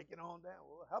say? Break it on down.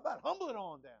 Well, how about humble it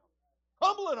on down?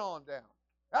 Humble it on down.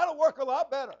 That'll work a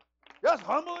lot better. Just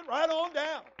humble it right on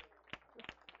down.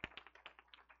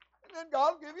 And then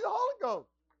God will give you the Holy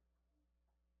Ghost.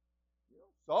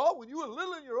 Saul, when you were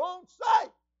little in your own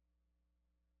sight,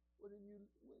 when you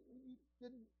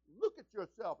didn't look at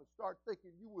yourself and start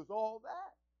thinking you was all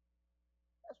that,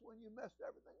 that's when you messed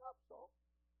everything up, Saul.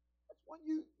 That's when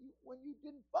you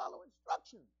didn't follow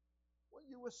instructions, when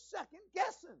you were second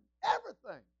guessing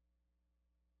everything.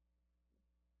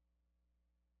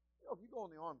 If you go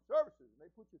in the armed services and they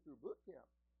put you through boot camp,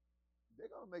 they're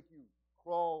going to make you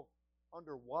crawl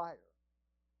under wire.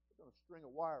 They're going to string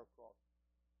a wire across.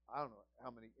 I don't know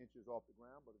how many inches off the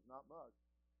ground, but it's not much.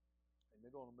 And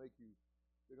they're going to make you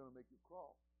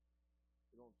crawl.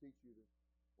 They're going to teach you to,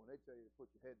 when they tell you to put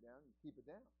your head down, you keep it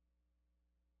down,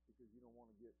 because you don't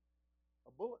want to get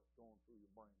a bullet going through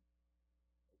your brain.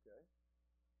 Okay?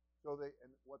 So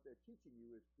what they're teaching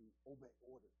you is to obey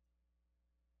orders.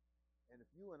 And if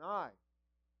you and I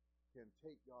can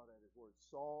take God at His word,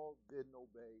 Saul didn't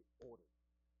obey orders.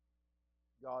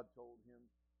 God told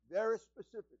him very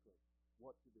specifically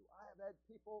what to do. I have had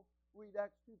people read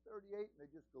Acts 2:38 and they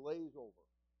just glaze over.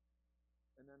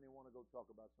 And then they want to go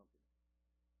talk about something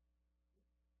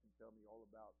and tell me all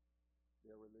about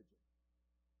their religion.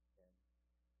 And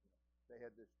they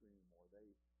had this dream or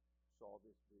they saw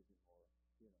this vision or,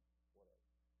 whatever.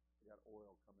 They got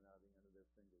oil coming out of the end of their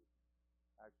fingers.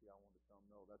 Actually, I wanted to tell them,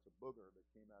 no, that's a booger that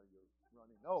came out of your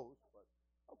runny nose, but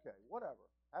okay, whatever.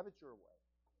 Have it your way.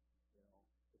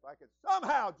 If I could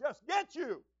somehow just get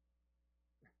you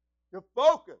to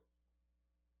focus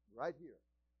right here.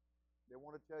 They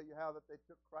want to tell you how that they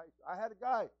took Christ. I had a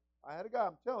guy,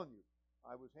 I'm telling you.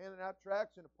 I was handing out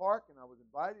tracts in a park, and I was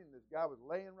invited, and this guy was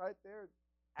laying right there,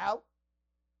 out.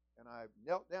 And I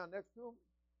knelt down next to him,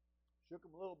 shook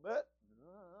him a little bit,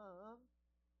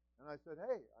 and I said,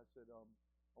 hey, I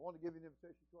want to give you an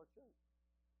invitation to our church.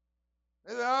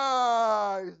 He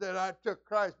said, I took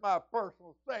Christ, my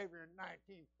personal Savior, in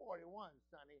 1941,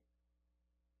 Sonny.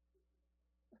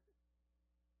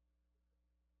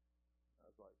 I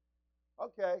was like,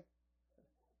 okay.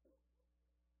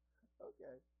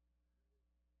 Okay.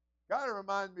 Kind of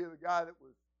reminds me of the guy that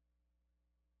was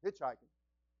hitchhiking.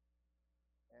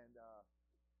 And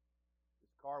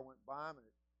his car went by him, and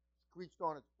it screeched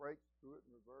on its brakes, threw it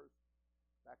in reverse.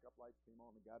 Backup lights came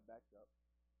on, the guy backed up.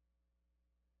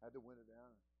 Had the window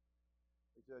down.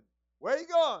 He said, where are you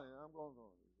going? And I'm going.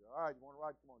 He said, all right, you want to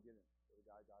ride? Come on, get in. So the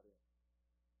guy got in.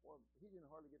 Well, he didn't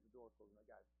hardly get the door closed. That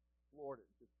guy floored it.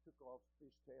 Just took off,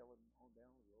 fishtailing on down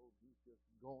the road. He's just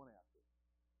going after it.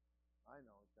 I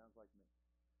know, it sounds like me.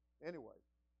 Anyway,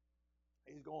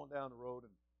 he's going down the road,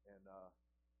 and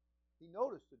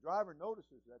the driver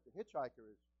notices that the hitchhiker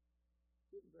is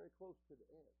getting very close to the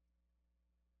edge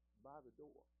by the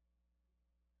door,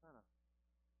 kind of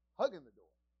hugging the door.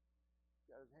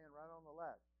 Got his hand right on the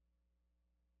latch.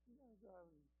 You know,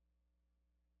 driving.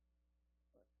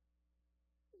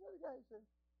 The other guy said,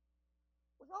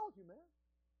 what's wrong with you, man?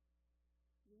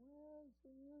 Well,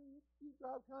 you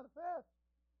drive kind of fast.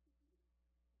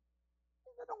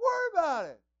 He said, don't worry about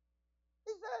it.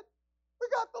 He said,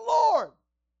 we got the Lord.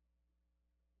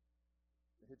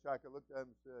 The hitchhiker looked at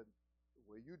him and said, the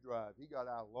way you drive, he got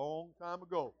out a long time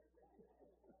ago.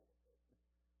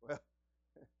 Well,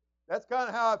 that's kind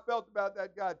of how I felt about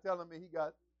that guy telling me he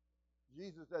got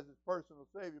Jesus as his personal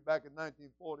Savior back in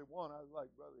 1941. I was like,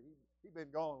 brother, he's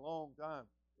been gone a long time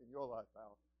in your life,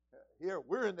 pal. Here,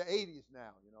 we're in the 80s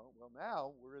now, Well,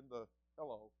 now we're in the,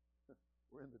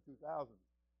 we're in the 2000s.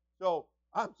 So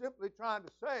I'm simply trying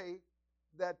to say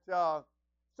that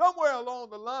somewhere along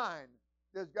the line,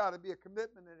 there's got to be a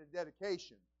commitment and a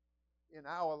dedication in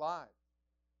our lives.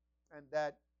 And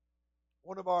that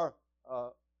one of our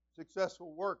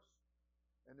successful works,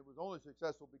 and it was only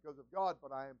successful because of God,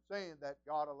 but I am saying that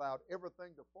God allowed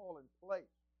everything to fall in place,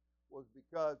 was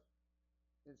because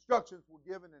instructions were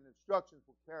given and instructions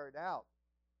were carried out.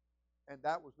 And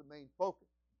that was the main focus.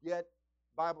 Get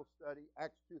Bible study,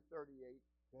 Acts 2:38,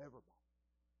 to everybody.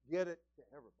 Get it to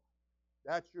everybody.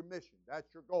 That's your mission.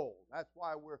 That's your goal. That's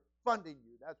why we're funding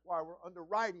you. That's why we're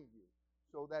underwriting you,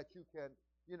 so that you can,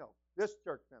 this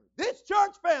church family. This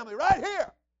church family right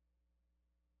here,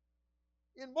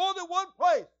 in more than one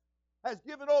place, has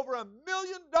given over $1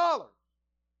 million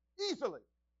easily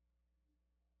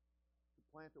to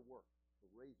plant a work, to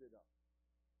raise it up,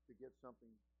 to get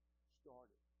something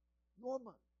started. Your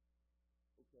money.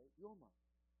 Okay? Your money.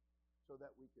 So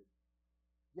that we could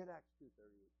get Acts 2:38.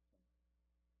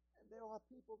 And there are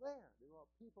people there. There are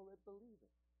people that believe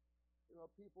it. There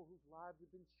are people whose lives have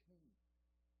been changed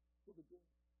for the good.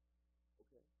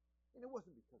 Okay? And it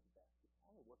wasn't because of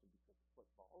basketball. It wasn't because of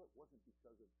football. It wasn't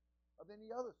because of any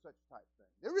other such type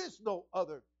thing. There is no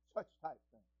other such type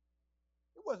thing.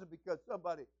 It wasn't because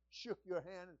somebody shook your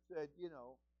hand and said,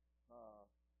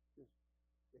 just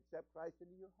accept Christ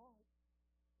into your heart.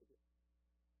 Okay.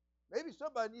 Maybe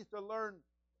somebody needs to learn,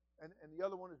 and the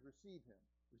other one is receive Him.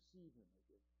 Receive Him.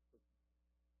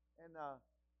 And,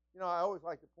 I always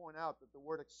like to point out that the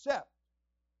word accept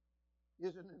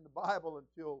isn't in the Bible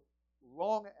until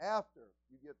long after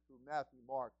you get through Matthew,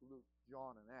 Mark, Luke,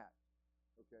 John, and Acts.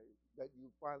 Okay, that you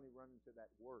finally run into that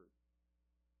word.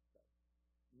 Okay.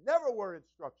 Never were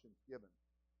instructions given.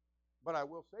 But I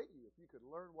will say to you, if you could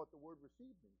learn what the word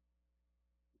receive means,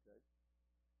 okay,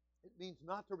 it means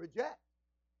not to reject.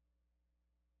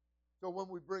 So when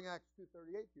we bring Acts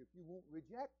 2:38 to you, if you won't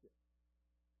reject it,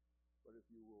 but if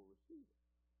you will receive it,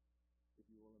 if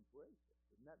you will embrace it.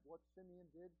 Isn't that what Simeon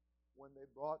did when they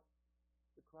brought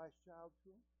the Christ child to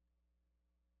him?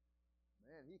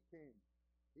 Man, he came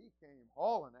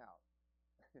hauling out.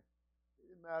 It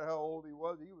didn't matter how old he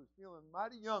was feeling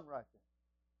mighty young right then.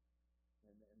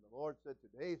 And the Lord said,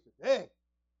 today's the day.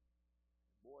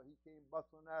 Boy, he came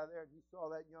bustling out of there, and he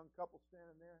saw that young couple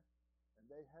standing there, and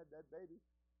they had that baby.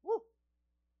 Woo!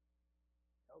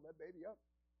 Held that baby up.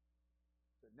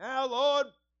 Said, now, Lord,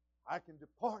 I can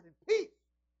depart in peace.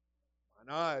 Mine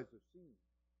eyes have seen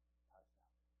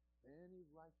many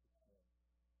righteous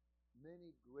men,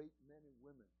 many great men and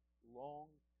women long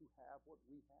to have what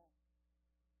we have.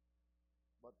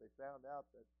 But they found out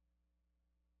that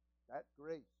that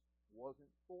grace wasn't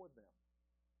for them.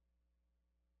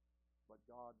 But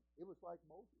God, it was like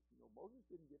Moses. You know, Moses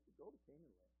didn't get to go to Canaan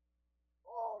land.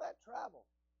 All that travel,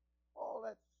 all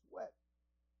that sweat,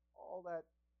 all that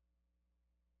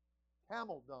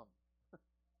camel dung,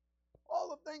 all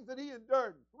the things that he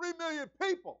endured. 3 million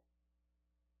people.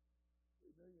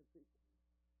 3 million people.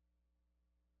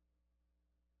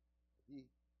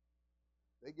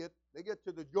 They get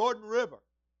to the Jordan River.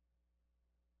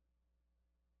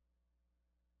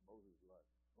 Moses is like,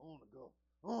 I want to go.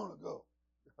 I want to go.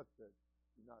 God said,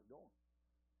 you're not going.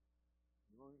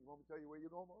 You want me to tell you where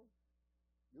you're going, Moses?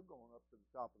 You're going up to the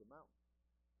top of the mountain.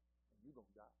 And you're going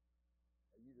to die.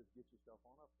 And you just get yourself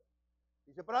on up there.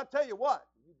 He said, but I'll tell you what.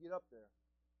 When you get up there,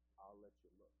 I'll let you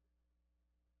look.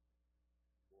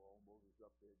 Well, Moses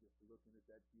up there just looking at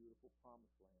that beautiful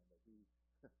promised land that he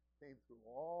came through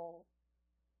all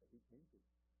that he came through.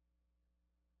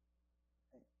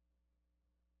 Man,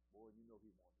 boy, you know he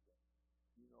wanted to go.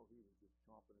 You know he was just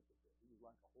chomping at the bit. He was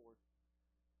like a horse,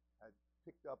 had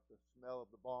picked up the smell of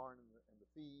the barn and the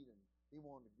feed, and he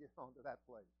wanted to get onto that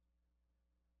place.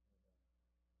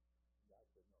 And God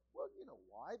said no. Well, you know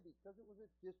why? Because it was a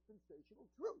dispensational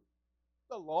truth.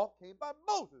 The law came by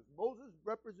Moses. Moses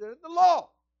represented the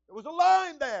law. There was a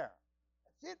line there.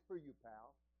 That's it for you,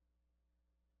 pal.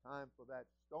 Time for that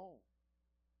stone.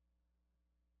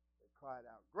 They cried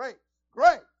out, grace,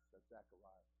 grace, said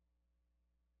Zechariah.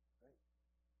 Grace.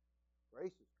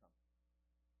 Grace is coming.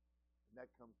 And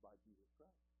that comes by Jesus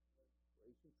Christ.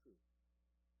 Grace and truth.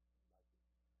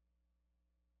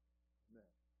 Amen.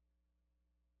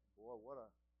 Boy, what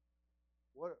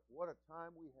a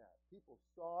time we had. People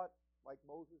saw it like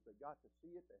Moses. They got to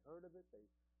see it. They heard of it. They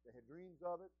had dreams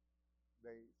of it.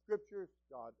 Scriptures,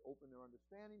 God opened their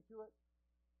understanding to it.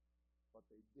 But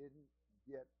they didn't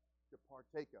get to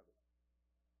partake of it.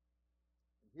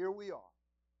 And here we are.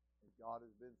 And God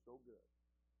has been so good.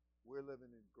 We're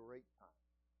living in great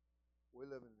times. We're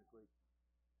living in a great time.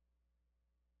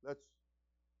 Let's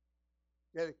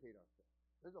dedicate ourselves.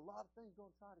 There's a lot of things going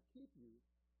to try to keep you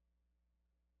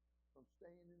from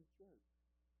staying in the church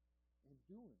and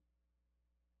doing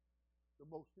the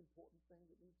most important thing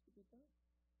that needs to be done.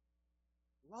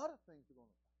 A lot of things are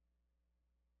going to happen.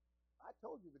 I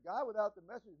told you, the guy without the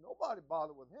message, nobody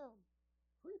bothered with him.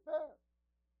 Prepare.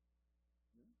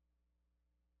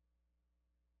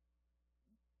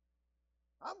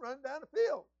 I'm running down the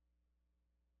field.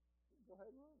 Go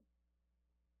ahead and run.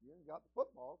 You ain't got the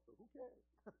football, so who cares?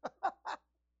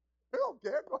 You don't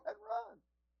care. Go ahead and run.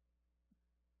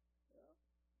 Yeah.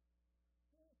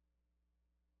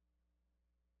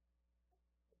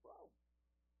 No problem.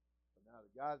 But now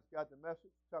the guy's got the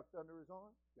message tucked under his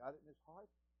arm, got it in his heart.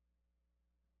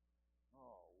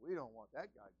 Oh, we don't want that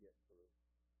guy getting through.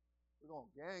 We're going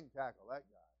to gang tackle that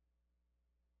guy.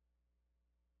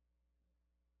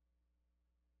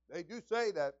 They do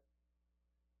say that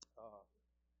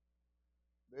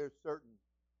there's certain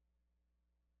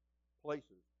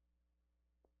places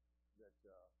that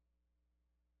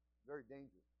very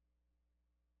dangerous.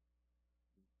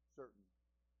 In certain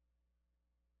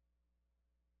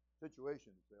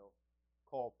situations, they'll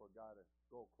call for a guy to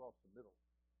go across the middle.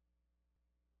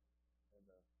 And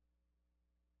the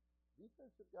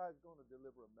defensive guy is going to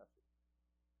deliver a message.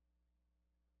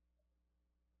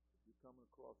 If you're coming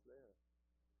across there,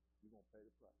 you're going to pay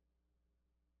the price.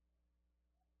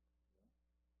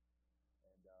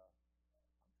 And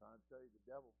I'm trying to tell you, the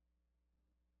devil,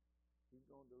 he's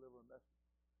going to deliver a message.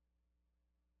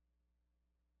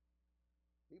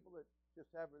 People that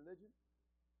just have religion,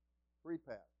 free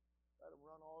pass. Let them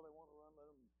run all they want to run. Let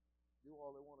them do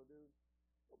all they want to do.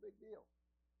 No big deal.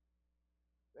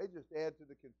 They just add to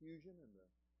the confusion, and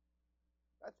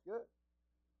that's good.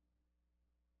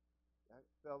 That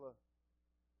fella,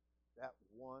 that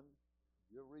one,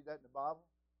 you ever read that in the Bible?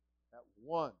 That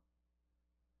one.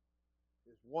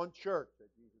 There's one church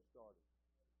that Jesus started.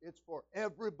 It's for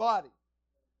everybody.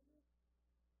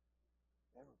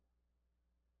 Everybody.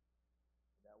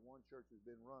 That one church has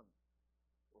been running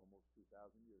for almost 2,000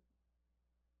 years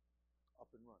now.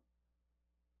 Up and running.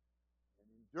 And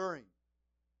enduring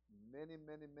many,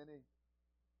 many, many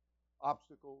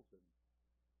obstacles and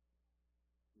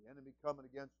the enemy coming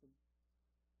against them,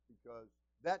 because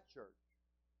that church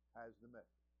has the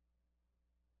message.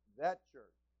 That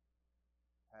church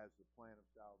has the plan of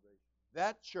salvation.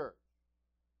 That church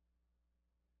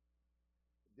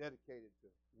is dedicated to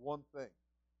one thing.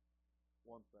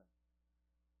 One thing.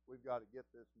 We've got to get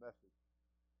this message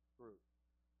truth.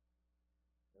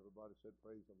 Everybody said,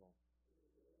 praise the Lord.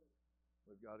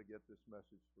 We've got to get this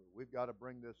message through. We've got to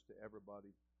bring this to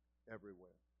everybody,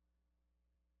 everywhere.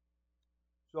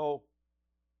 So,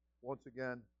 once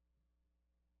again,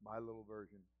 my little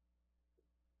version.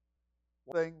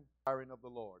 One thing, hiring of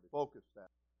the Lord, focus that.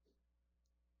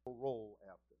 Roll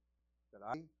after. That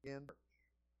I in church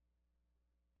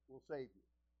will save you.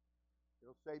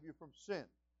 It'll save you from sin.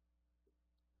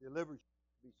 Delivers you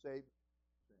to be saved from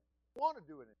sin. You don't want to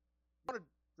do it anymore. You want to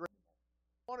drink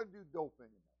anymore. You don't want to do dope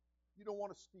anymore. You don't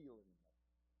want to steal anymore.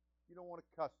 You don't want to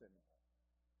cuss anymore.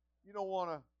 You don't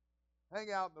want to hang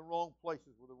out in the wrong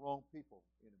places with the wrong people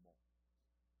anymore.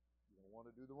 You don't want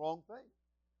to do the wrong thing.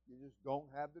 You just don't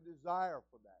have the desire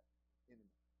for that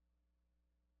anymore.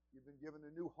 You've been given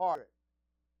a new heart,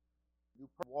 new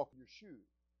walk in your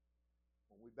shoes.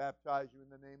 When we baptize you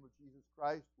in the name of Jesus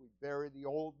Christ, we bury the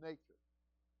old nature.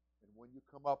 And when you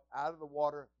come up out of the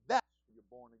water, that's when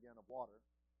you're born again of water.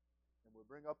 And we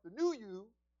bring up the new you,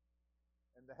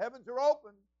 and the heavens are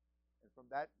open. And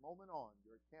from that moment on,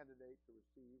 you're a candidate to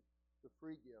receive the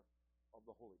free gift of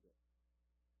the Holy Ghost.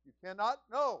 You cannot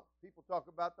know. People talk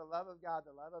about the love of God,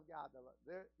 the love of God.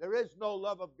 There is no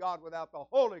love of God without the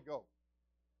Holy Ghost.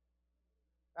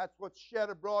 That's what's shed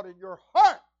abroad in your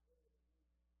heart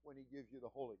when He gives you the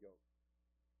Holy Ghost.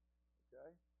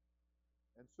 Okay?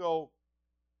 And so,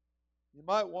 you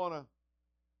might want to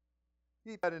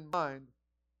keep that in mind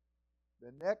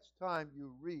the next time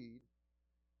you read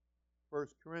 1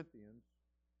 Corinthians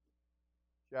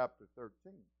chapter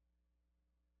 13.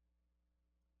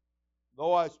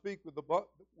 Though I speak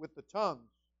with the tongues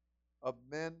of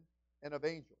men and of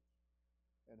angels,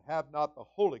 and have not the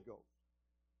Holy Ghost,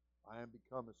 I am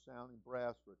become a sounding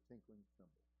brass or a tinkling cymbal.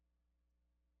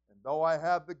 And though I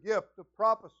have the gift of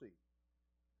prophecy,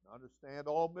 and understand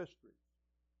all mysteries,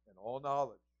 and all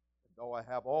knowledge, and though I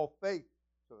have all faith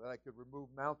so that I could remove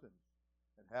mountains,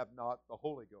 and have not the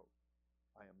Holy Ghost,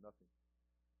 I am nothing.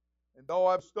 And though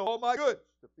I bestow all my goods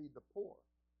to feed the poor,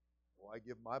 though I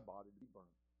give my body to be burned,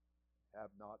 have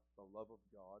not the love of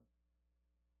God,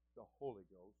 the Holy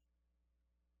Ghost,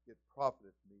 it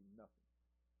profiteth me nothing.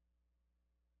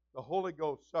 The Holy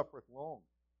Ghost suffereth long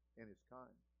and is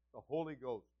kind. The Holy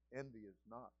Ghost envieth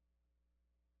not.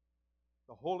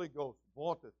 The Holy Ghost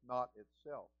vaunteth not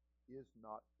itself, is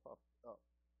not puffed up,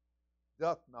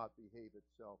 doth not behave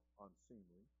itself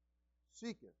unseemly,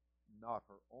 seeketh not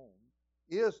her own,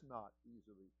 is not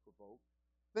easily provoked,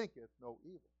 thinketh no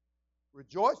evil,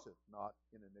 rejoiceth not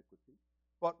in iniquity,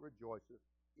 but rejoiceth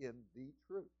in the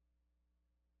truth,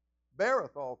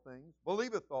 beareth all things,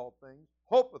 believeth all things,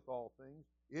 hopeth all things,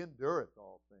 endureth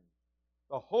all things.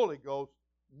 The Holy Ghost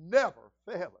never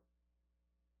faileth.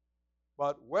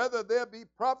 But whether there be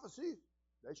prophecies,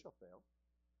 they shall fail.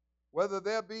 Whether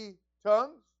there be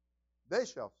tongues, they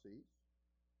shall cease.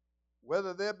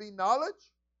 Whether there be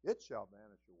knowledge, it shall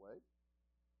vanish away.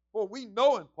 For we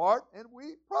know in part, and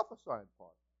we prophesy in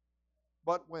part.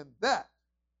 But when that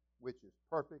which is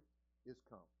perfect is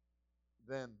come,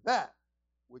 then that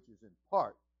which is in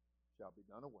part shall be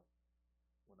done away.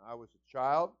 When I was a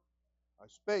child, I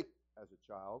spake as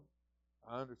a child.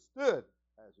 I understood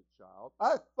as a child.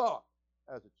 I thought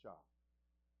as a child.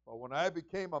 But when I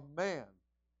became a man,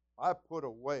 I put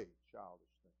away childish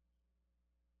things.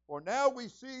 For now we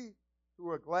see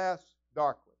through a glass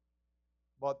darkly,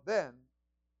 but then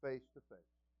face to face.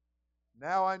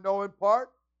 Now I know in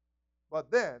part, but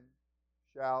then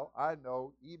shall I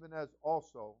know, even as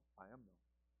also I am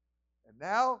known. And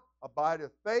now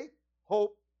abideth faith,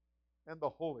 hope, and the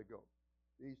Holy Ghost.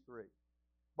 These three.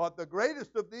 But the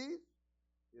greatest of these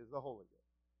is the Holy Ghost.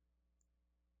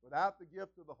 Without the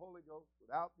gift of the Holy Ghost,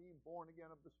 without being born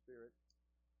again of the Spirit,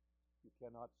 you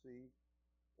cannot see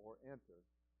or enter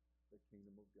the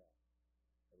kingdom of God.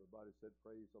 Everybody said,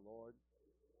 praise the Lord.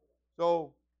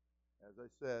 So, as I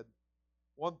said,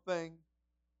 one thing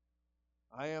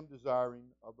I am desiring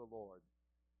of the Lord.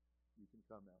 You can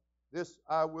come now. This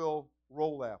I will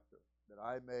roll after, that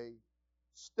I may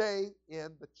stay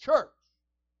in the church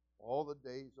all the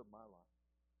days of my life,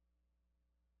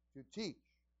 to teach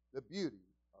the beauty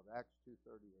of Acts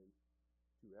 2:38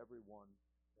 to everyone,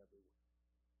 everywhere.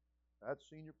 That's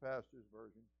Senior Pastor's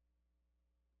version,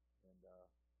 and I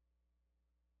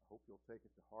hope you'll take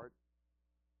it to heart.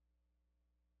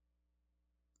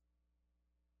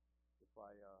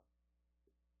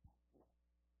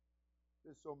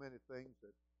 There's so many things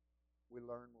that we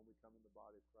learn when we come in the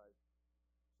body of Christ.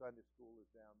 Sunday school is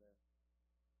down there.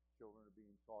 Children are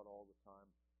being taught all the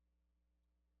time.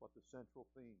 But the central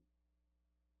theme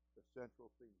is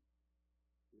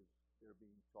they're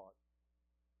being taught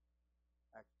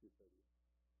Acts 2:38.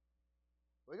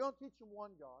 We're going to teach them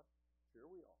one God. Sure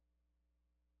we are.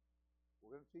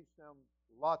 We're going to teach them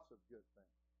lots of good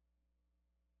things.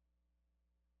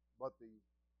 But the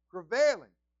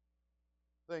prevailing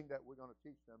thing that we're going to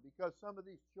teach them, because some of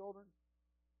these children,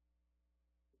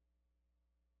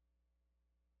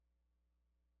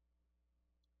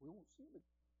 we won't see them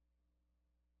again.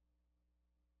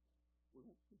 We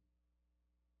won't see them.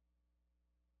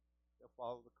 They'll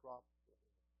follow the crops,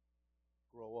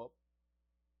 grow up.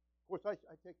 Of course, I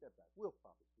take that back. We'll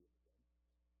probably see them again.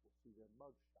 We'll see their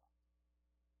mug shots.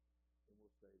 And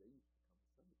we'll say they used to come to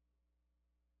Sunday school.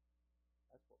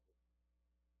 That's what we'll see.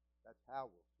 That's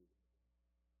how we'll see them again.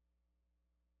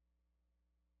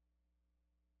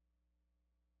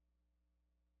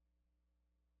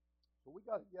 So we've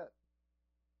got to get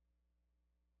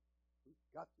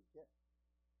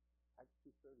Acts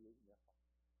 2:38 in their heart.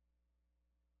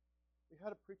 We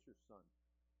had a preacher's son.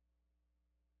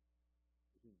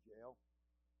 He was in jail.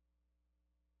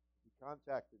 He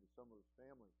contacted some of his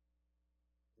family,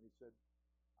 and he said,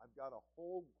 I've got a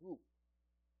whole group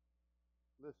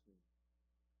listening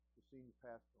to senior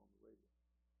pastor on the radio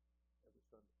every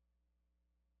Sunday.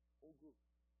 Whole group.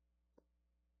 Whole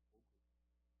group.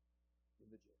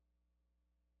 In the jail.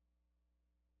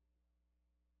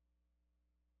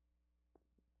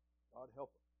 God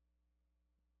help us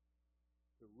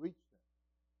to reach them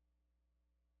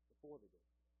before they go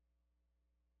to jail,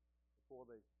 before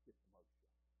they get the mug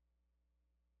shot,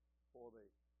 before they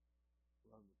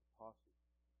run with the posse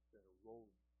that are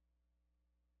rolling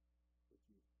with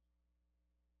Jesus.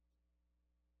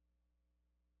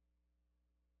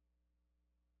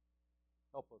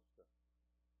 Help us to,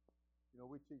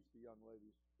 we teach the young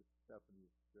ladies, Stephanie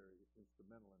is very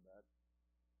instrumental in that.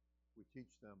 We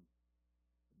teach them,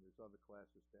 and there's other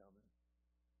classes down there.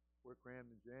 We're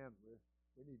crammed and jammed.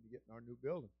 We need to get in our new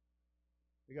building.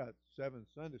 We got 7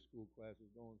 Sunday school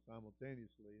classes going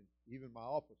simultaneously, and even my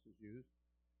office is used.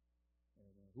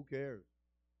 And who cares?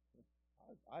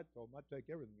 I told them I'd take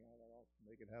everything out of that office and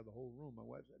they could have the whole room. My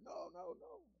wife said, no. I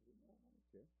said, no, I don't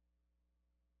care.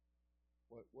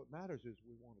 What matters is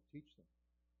we want to teach them.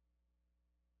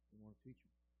 We want to teach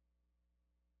them.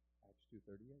 Acts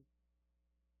 2:38.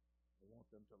 We want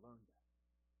them to learn that.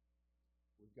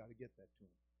 We've got to get that to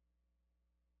them.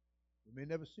 We may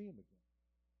never see them again.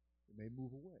 They may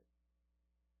move away.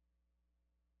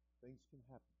 Things can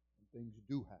happen, and things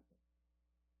do happen.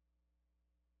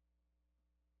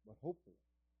 But hopefully,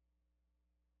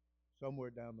 somewhere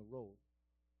down the road,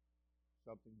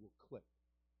 something will click.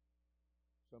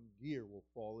 Some gear will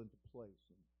fall into place,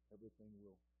 and everything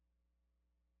will,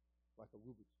 like a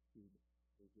Rubik's Cube,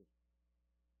 will just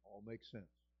all make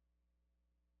sense.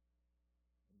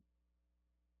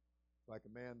 Like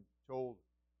a man told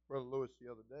Brother Lewis the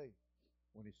other day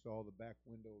when he saw the back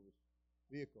window of his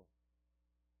vehicle,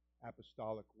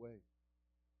 apostolic way,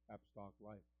 apostolic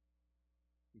life.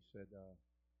 He said,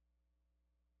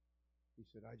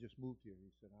 I just moved here.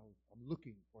 He said, I'm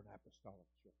looking for an apostolic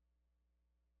church.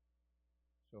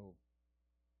 So,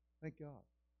 thank God.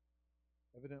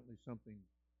 Evidently something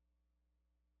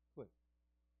clicked.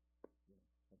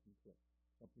 Something clicked.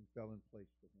 Something fell in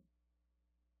place for him.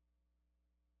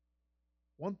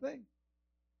 One thing,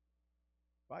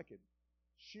 if I could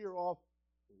shear off,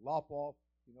 lop off,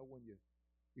 when you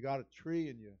got a tree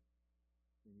and you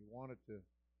want it to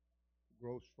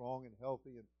grow strong and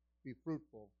healthy and be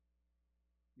fruitful,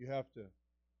 you have to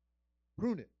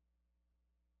prune it.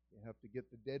 You have to get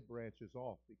the dead branches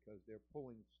off because they're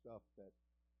pulling stuff that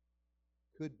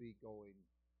could be going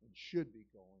and should be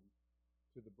going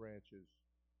to the branches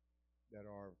that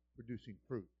are producing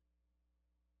fruit.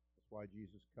 That's why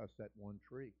Jesus cussed that one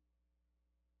tree,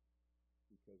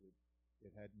 because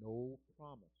it had no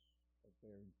promise of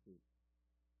bearing fruit.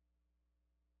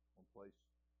 One place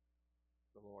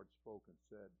the Lord spoke and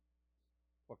said,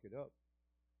 pluck it up.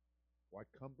 Why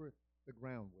cumbereth the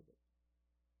ground with it?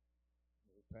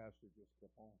 And the pastor just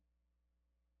kept on.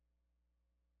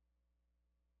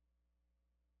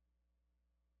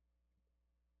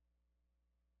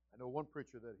 I know one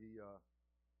preacher that he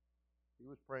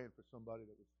was praying for somebody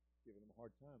that was giving him a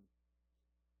hard time,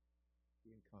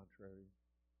 being contrary.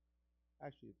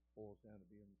 Actually, it boils down to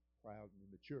being proud and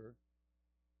immature.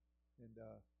 And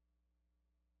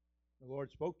the Lord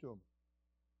spoke to him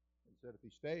and said, if he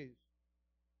stays,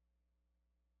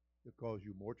 he'll cause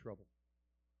you more trouble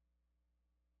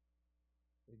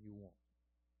than you want.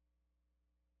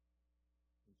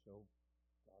 And so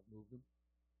God moved him.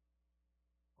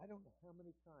 I don't know how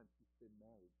many times he's been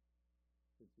married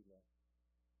since he left.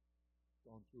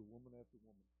 Gone through woman after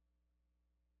woman.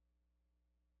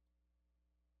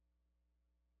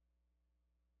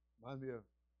 Reminds me of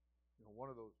one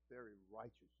of those very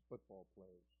righteous football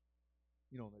players.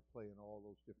 They play in all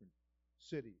those different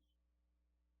cities.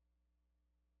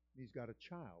 He's got a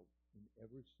child in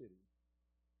every city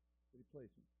that he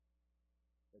plays in,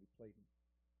 that he played in.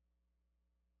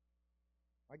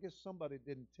 I guess somebody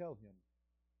didn't tell him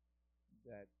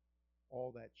that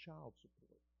all that child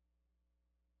support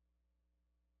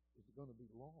is going to be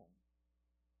long,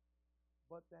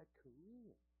 but that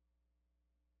career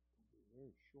will be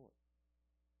very short.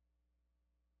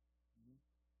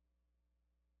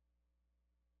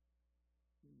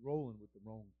 You're rolling with the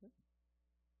wrong thing.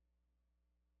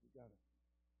 You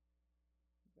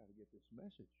gotta get this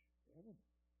message to everybody.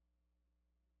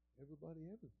 Everybody,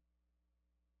 everywhere.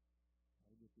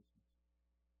 Gotta get this message.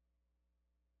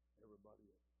 Everybody,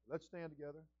 everywhere. Let's stand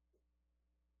together.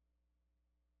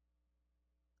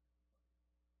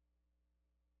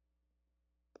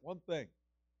 One thing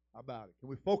about it. Can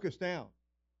we focus down?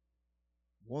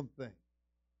 One thing.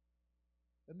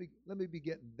 Let me be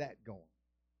getting that going.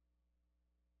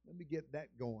 Let me get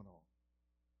that going on.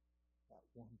 That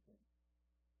one thing.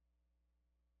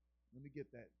 Let me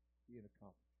get that being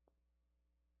accomplished.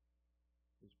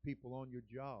 There's people on your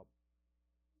job.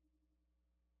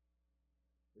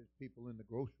 There's people in the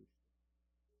grocery store.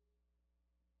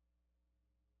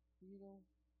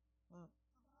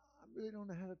 I really don't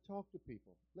know how to talk to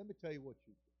people. Let me tell you what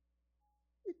you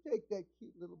do. You take that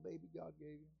cute little baby God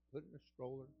gave you, put it in a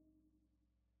stroller,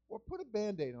 or put a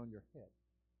Band-Aid on your head.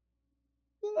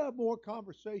 You'll have more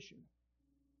conversation.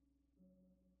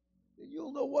 And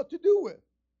you'll know what to do with.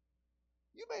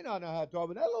 You may not know how to talk,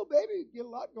 but that little baby get a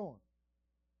lot going.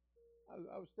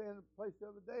 I was standing in a place the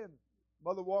other day, and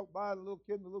mother walked by, and the little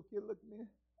kid looked at me.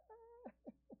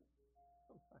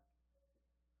 I'm like,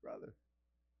 brother,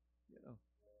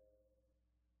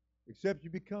 except you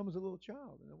become as a little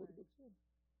child. And what the book said.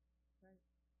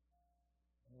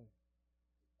 Right.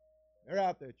 They're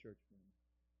out there, church family.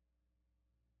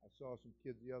 I saw some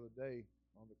kids the other day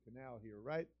on the canal here,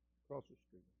 right across the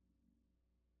street.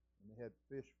 And they had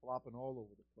fish flopping all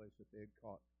over the place that they had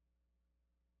caught.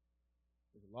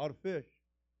 There's a lot of fish.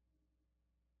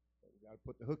 But we got to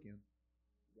put the hook in.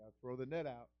 We got to throw the net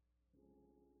out.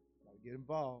 Got to get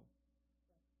involved.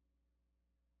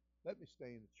 Let me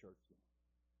stay in the church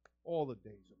all the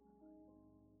days of my life.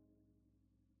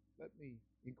 Let me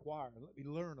inquire and let me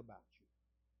learn about you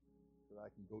so that I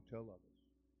can go tell others.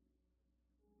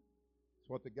 It's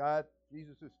what the guy at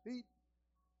Jesus' feet.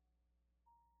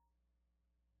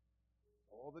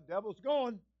 All the devil's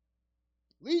gone.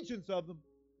 Legions of them.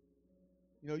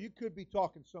 You could be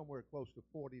talking somewhere close to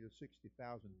 40 to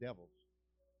 60,000 devils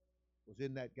was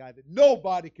in that guy that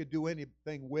nobody could do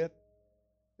anything with.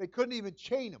 They couldn't even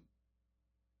chain him.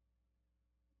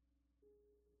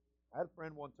 I had a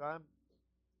friend one time.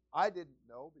 I didn't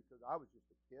know because I was just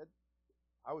a kid.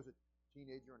 I was a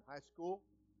teenager in high school.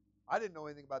 I didn't know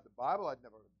anything about the Bible. I'd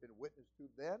never been a witness to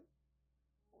then.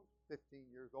 I was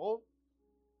 15 years old.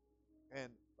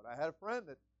 But I had a friend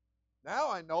that now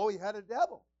I know he had a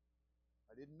devil.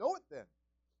 I didn't know it then.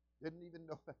 Didn't even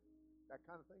know that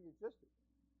kind of thing existed.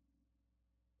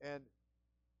 And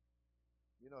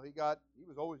he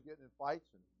was always getting in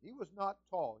fights, and he was not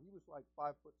tall. He was like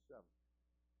 5'7",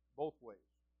 both ways.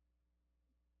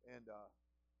 And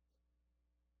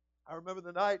I remember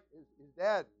the night his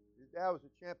dad was a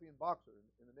champion boxer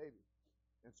in the Navy,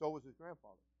 and so was his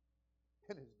grandfather.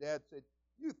 And his dad said,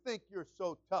 "You think you're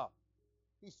so tough?"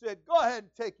 He said, "Go ahead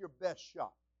and take your best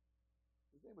shot."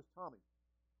 His name was Tommy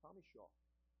Shaw.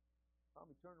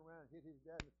 Tommy turned around and hit his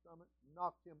dad in the stomach,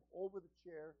 knocked him over the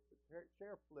chair. The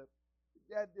chair flipped. His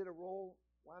dad did a roll,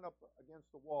 wound up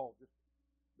against the wall, just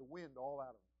the wind all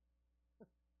out of him.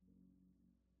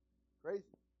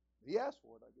 Crazy. He asked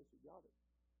for it. I guess he got it.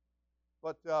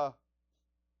 But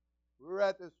we were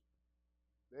at this.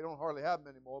 They don't hardly have them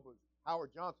anymore, but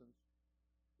Howard Johnson's.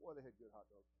 Boy, they had good hot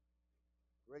dogs.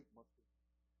 Great mustard.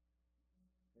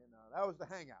 And that was the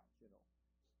hangout,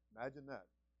 Imagine that.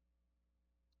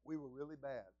 We were really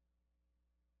bad.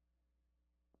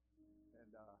 And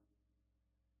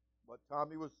but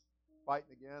Tommy was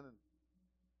fighting again, and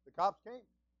the cops came.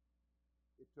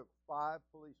 It took 5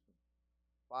 policemen,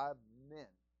 5 men.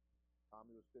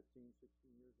 Tommy was 15,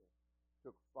 16 years old. It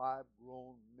took 5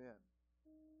 grown men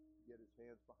to get his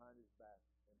hands behind his back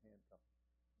and handcuff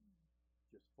him.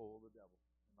 Just full of the devil.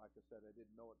 And like I said, I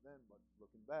didn't know it then, but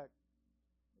looking back.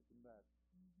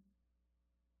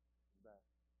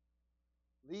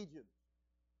 Legions.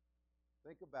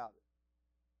 Think about it.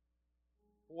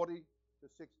 40 to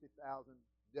 60,000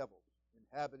 devils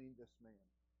inhabiting this man.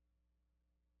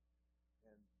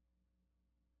 And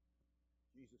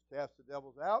Jesus cast the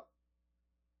devils out.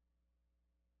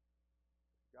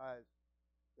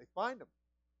 They find him,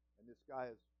 and this guy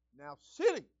is now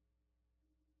sitting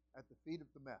at the feet of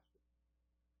the master.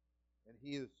 And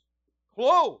he is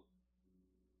clothed.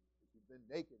 He's been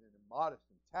naked and immodest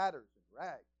and tatters and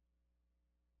rags.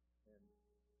 And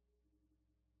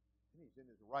he's in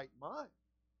his right mind.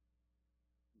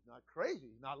 He's not crazy.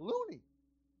 He's not loony.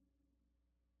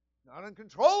 He's not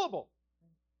uncontrollable.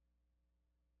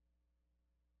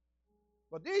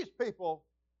 But these people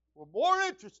were more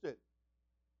interested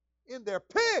in their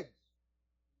pigs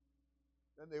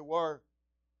than they were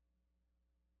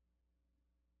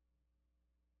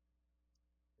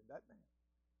in that man.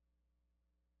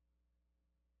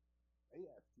 They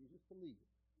asked Jesus to lead them.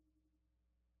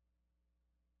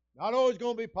 Not always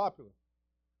going to be popular.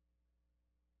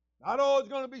 Not always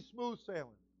going to be smooth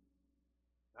sailing.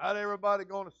 Not everybody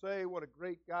going to say what a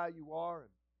great guy you are and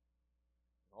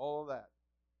all of that.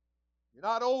 You're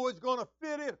not always going to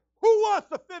fit in. Who wants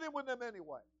to fit in with them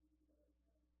anyway?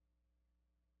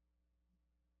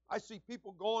 I see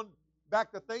people going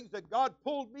back to things that God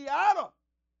pulled me out of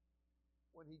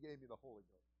when He gave me the Holy Ghost.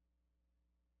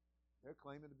 They're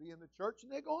claiming to be in the church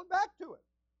and they're going back to it.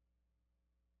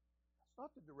 That's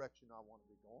not the direction I want to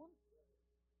be going.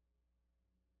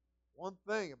 One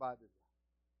thing about this.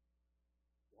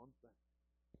 One thing.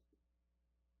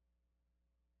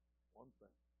 One thing.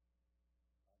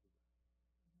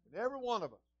 And every one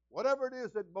of us, whatever it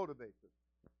is that motivates us.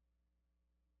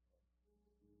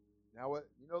 Now,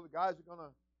 you know, the guys are going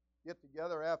to get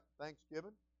together after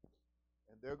Thanksgiving,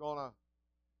 and they're going to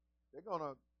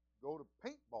go to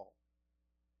paintball.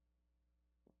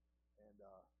 And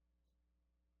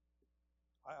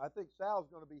I think Sal's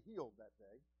going to be healed that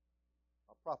day.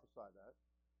 I'll prophesy that.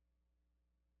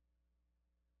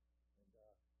 And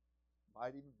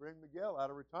might even bring Miguel out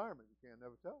of retirement. You can't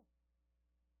never tell.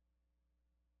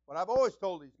 But I've always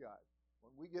told these guys,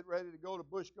 when we get ready to go to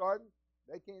Busch Garden,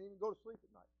 they can't even go to sleep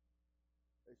at night.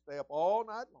 They stay up all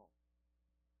night long,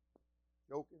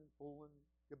 joking and fooling,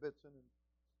 kibitzing. And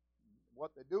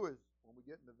what they do is, when we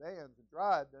get in the vans and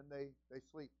drive, then they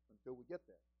sleep until we get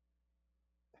there.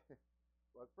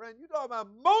 But friend, you're talking about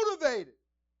motivated.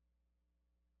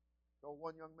 So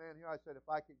one young man here, I said, if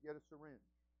I could get a syringe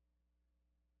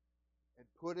and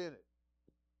put in it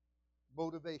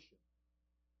motivation,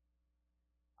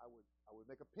 I would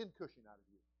make a pincushion out of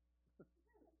you.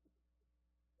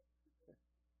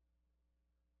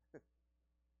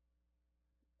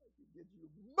 I could get you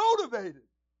motivated.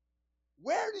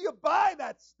 Where do you buy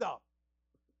that stuff?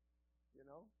 You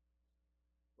know?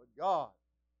 But God,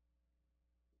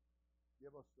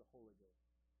 give us the Holy Ghost.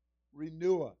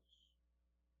 Renew us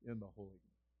in the Holy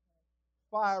Ghost.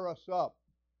 Fire us up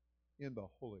in the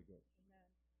Holy Ghost. Amen.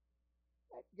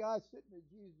 That guy sitting at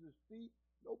Jesus' feet,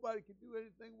 nobody could do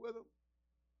anything with him.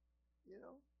 You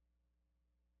know?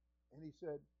 And he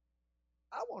said,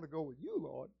 I want to go with you,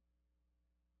 Lord.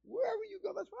 Wherever you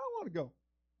go, that's where I want to go.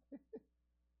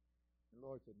 The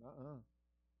Lord said, nuh-uh.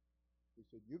 He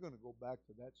said, you're going to go back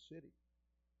to that city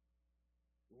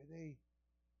where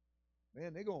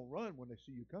they're going to run when they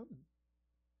see you coming.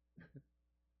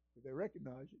 If they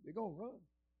recognize you, they're going to run.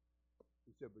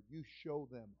 He said, but you show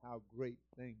them how great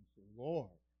things the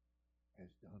Lord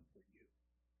has done for you.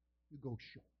 You go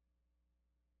show them.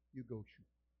 You go show them.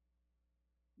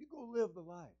 You go live the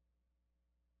life.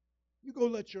 You go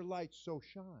let your light so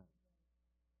shine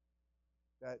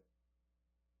that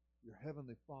your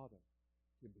heavenly Father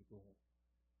can be glorified.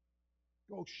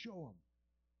 Go show them.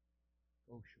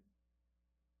 Go show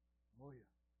them. Oh, yeah.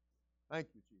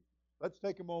 Thank you, Jesus. Let's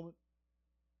take a moment.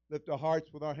 Lift our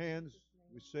hearts with our hands.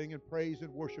 We sing and praise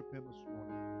and worship Him this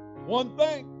morning. One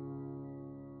thing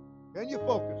can you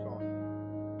focus on?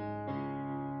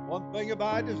 One thing have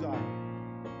I desire.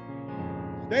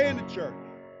 Stay in the church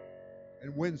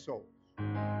and win souls.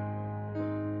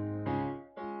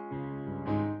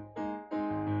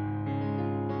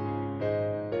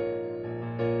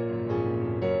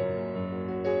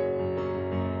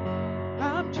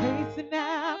 I'm chasing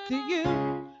after you,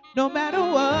 no matter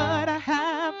what I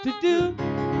have to do,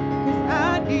 'cause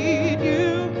I need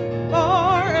you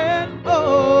more and more.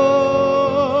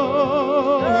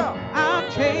 Yeah. I'm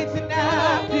chasing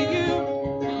after you,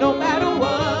 no matter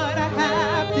what I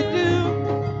have to do,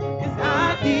 'cause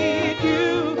I need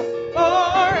you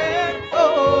more and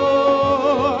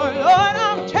more. Lord,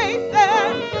 I'm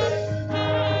chasing,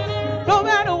 no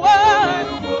matter what.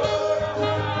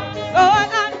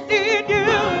 Lord, I need you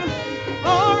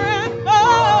more and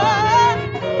more.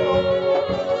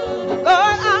 Lord,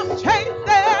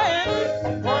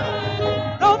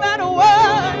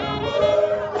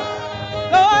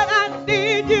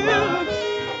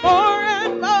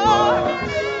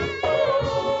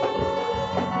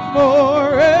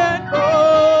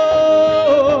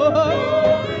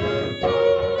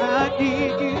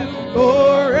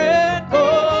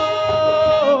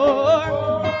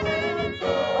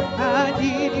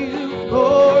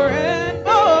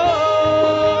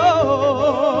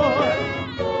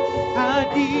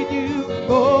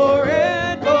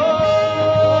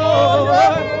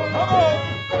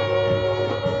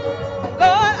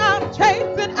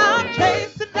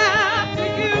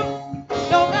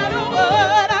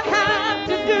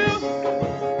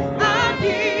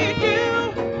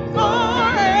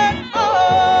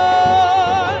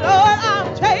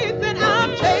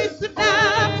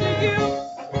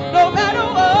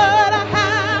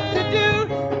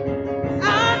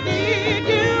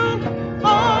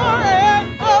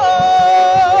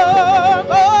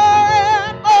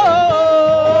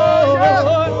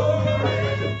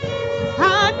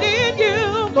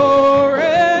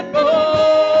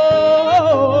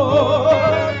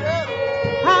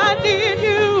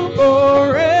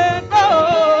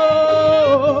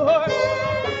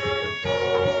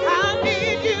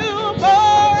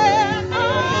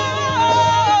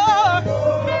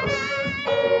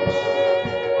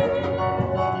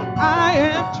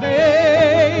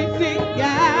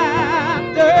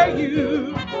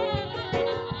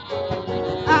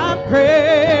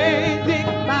 praising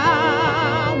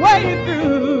my way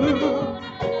through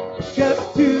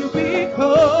just to be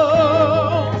closer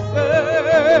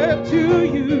to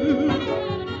you.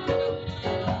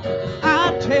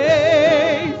 I'm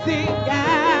chasing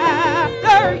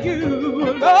after you,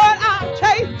 Lord. I'm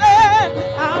chasing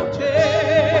after.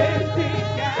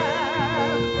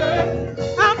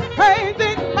 I'm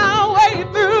praising my way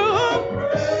through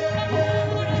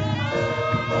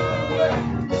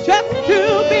just to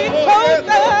be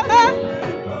closer.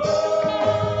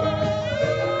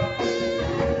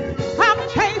 I'm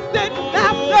chasing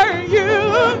after you,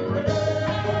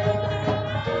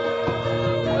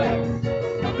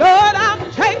 Lord. I'm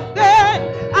chasing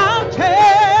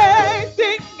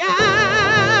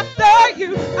after you.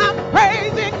 I'm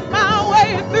praising my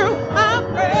way through. I'm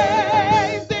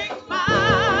praising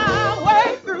my way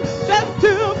through just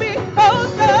to be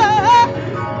closer.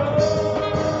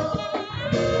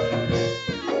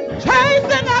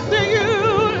 Chasing after you,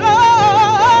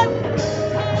 Lord.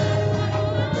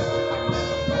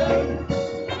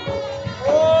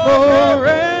 More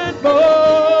and more.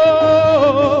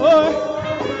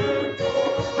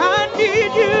 I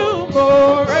need you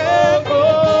more and more.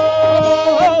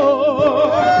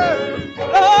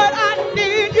 Lord, I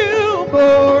need you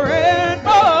more and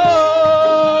more.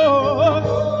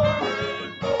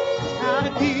 I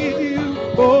need you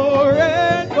more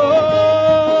and more.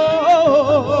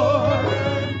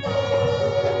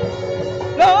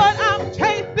 Lord, I'm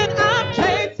chasing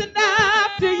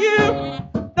after you.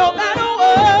 No matter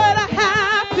what I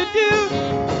have to do,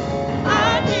 I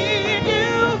need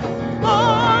you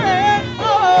more and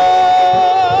more.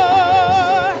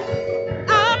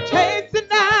 I'm chasing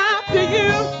after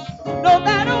you. No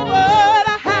matter what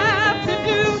I have to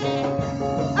do,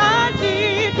 I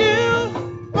need you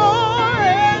more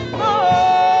and more.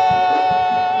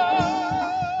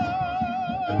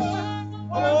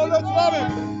 Oh, let's love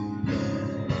him.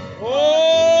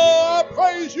 Oh, I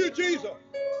praise you, Jesus.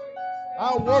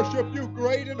 I worship you,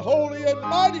 great and holy and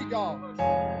mighty God.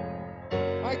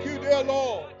 Thank you, dear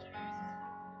Lord.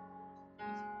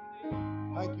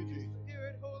 Thank you, Jesus.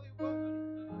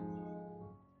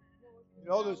 You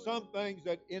know, there's some things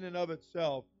that in and of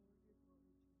itself,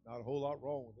 not a whole lot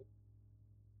wrong with it,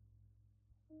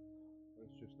 but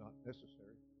it's just not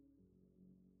necessary.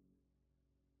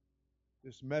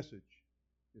 This message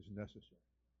is necessary.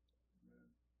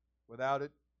 Without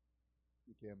it,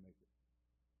 you can't make it.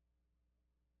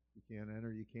 You can't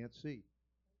enter, you can't see.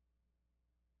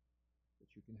 But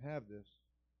you can have this.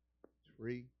 It's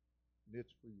free, and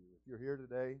it's for you. If you're here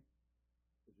today,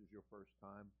 this is your first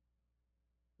time,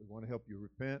 we want to help you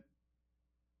repent.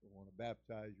 We want to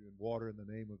baptize you in water in the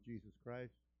name of Jesus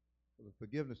Christ for the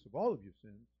forgiveness of all of your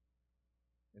sins.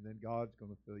 And then God's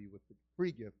going to fill you with the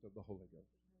free gift of the Holy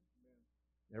Ghost.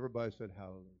 Everybody said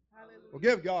hallelujah. Hallelujah. Well,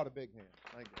 give God a big hand.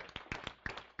 Thank God.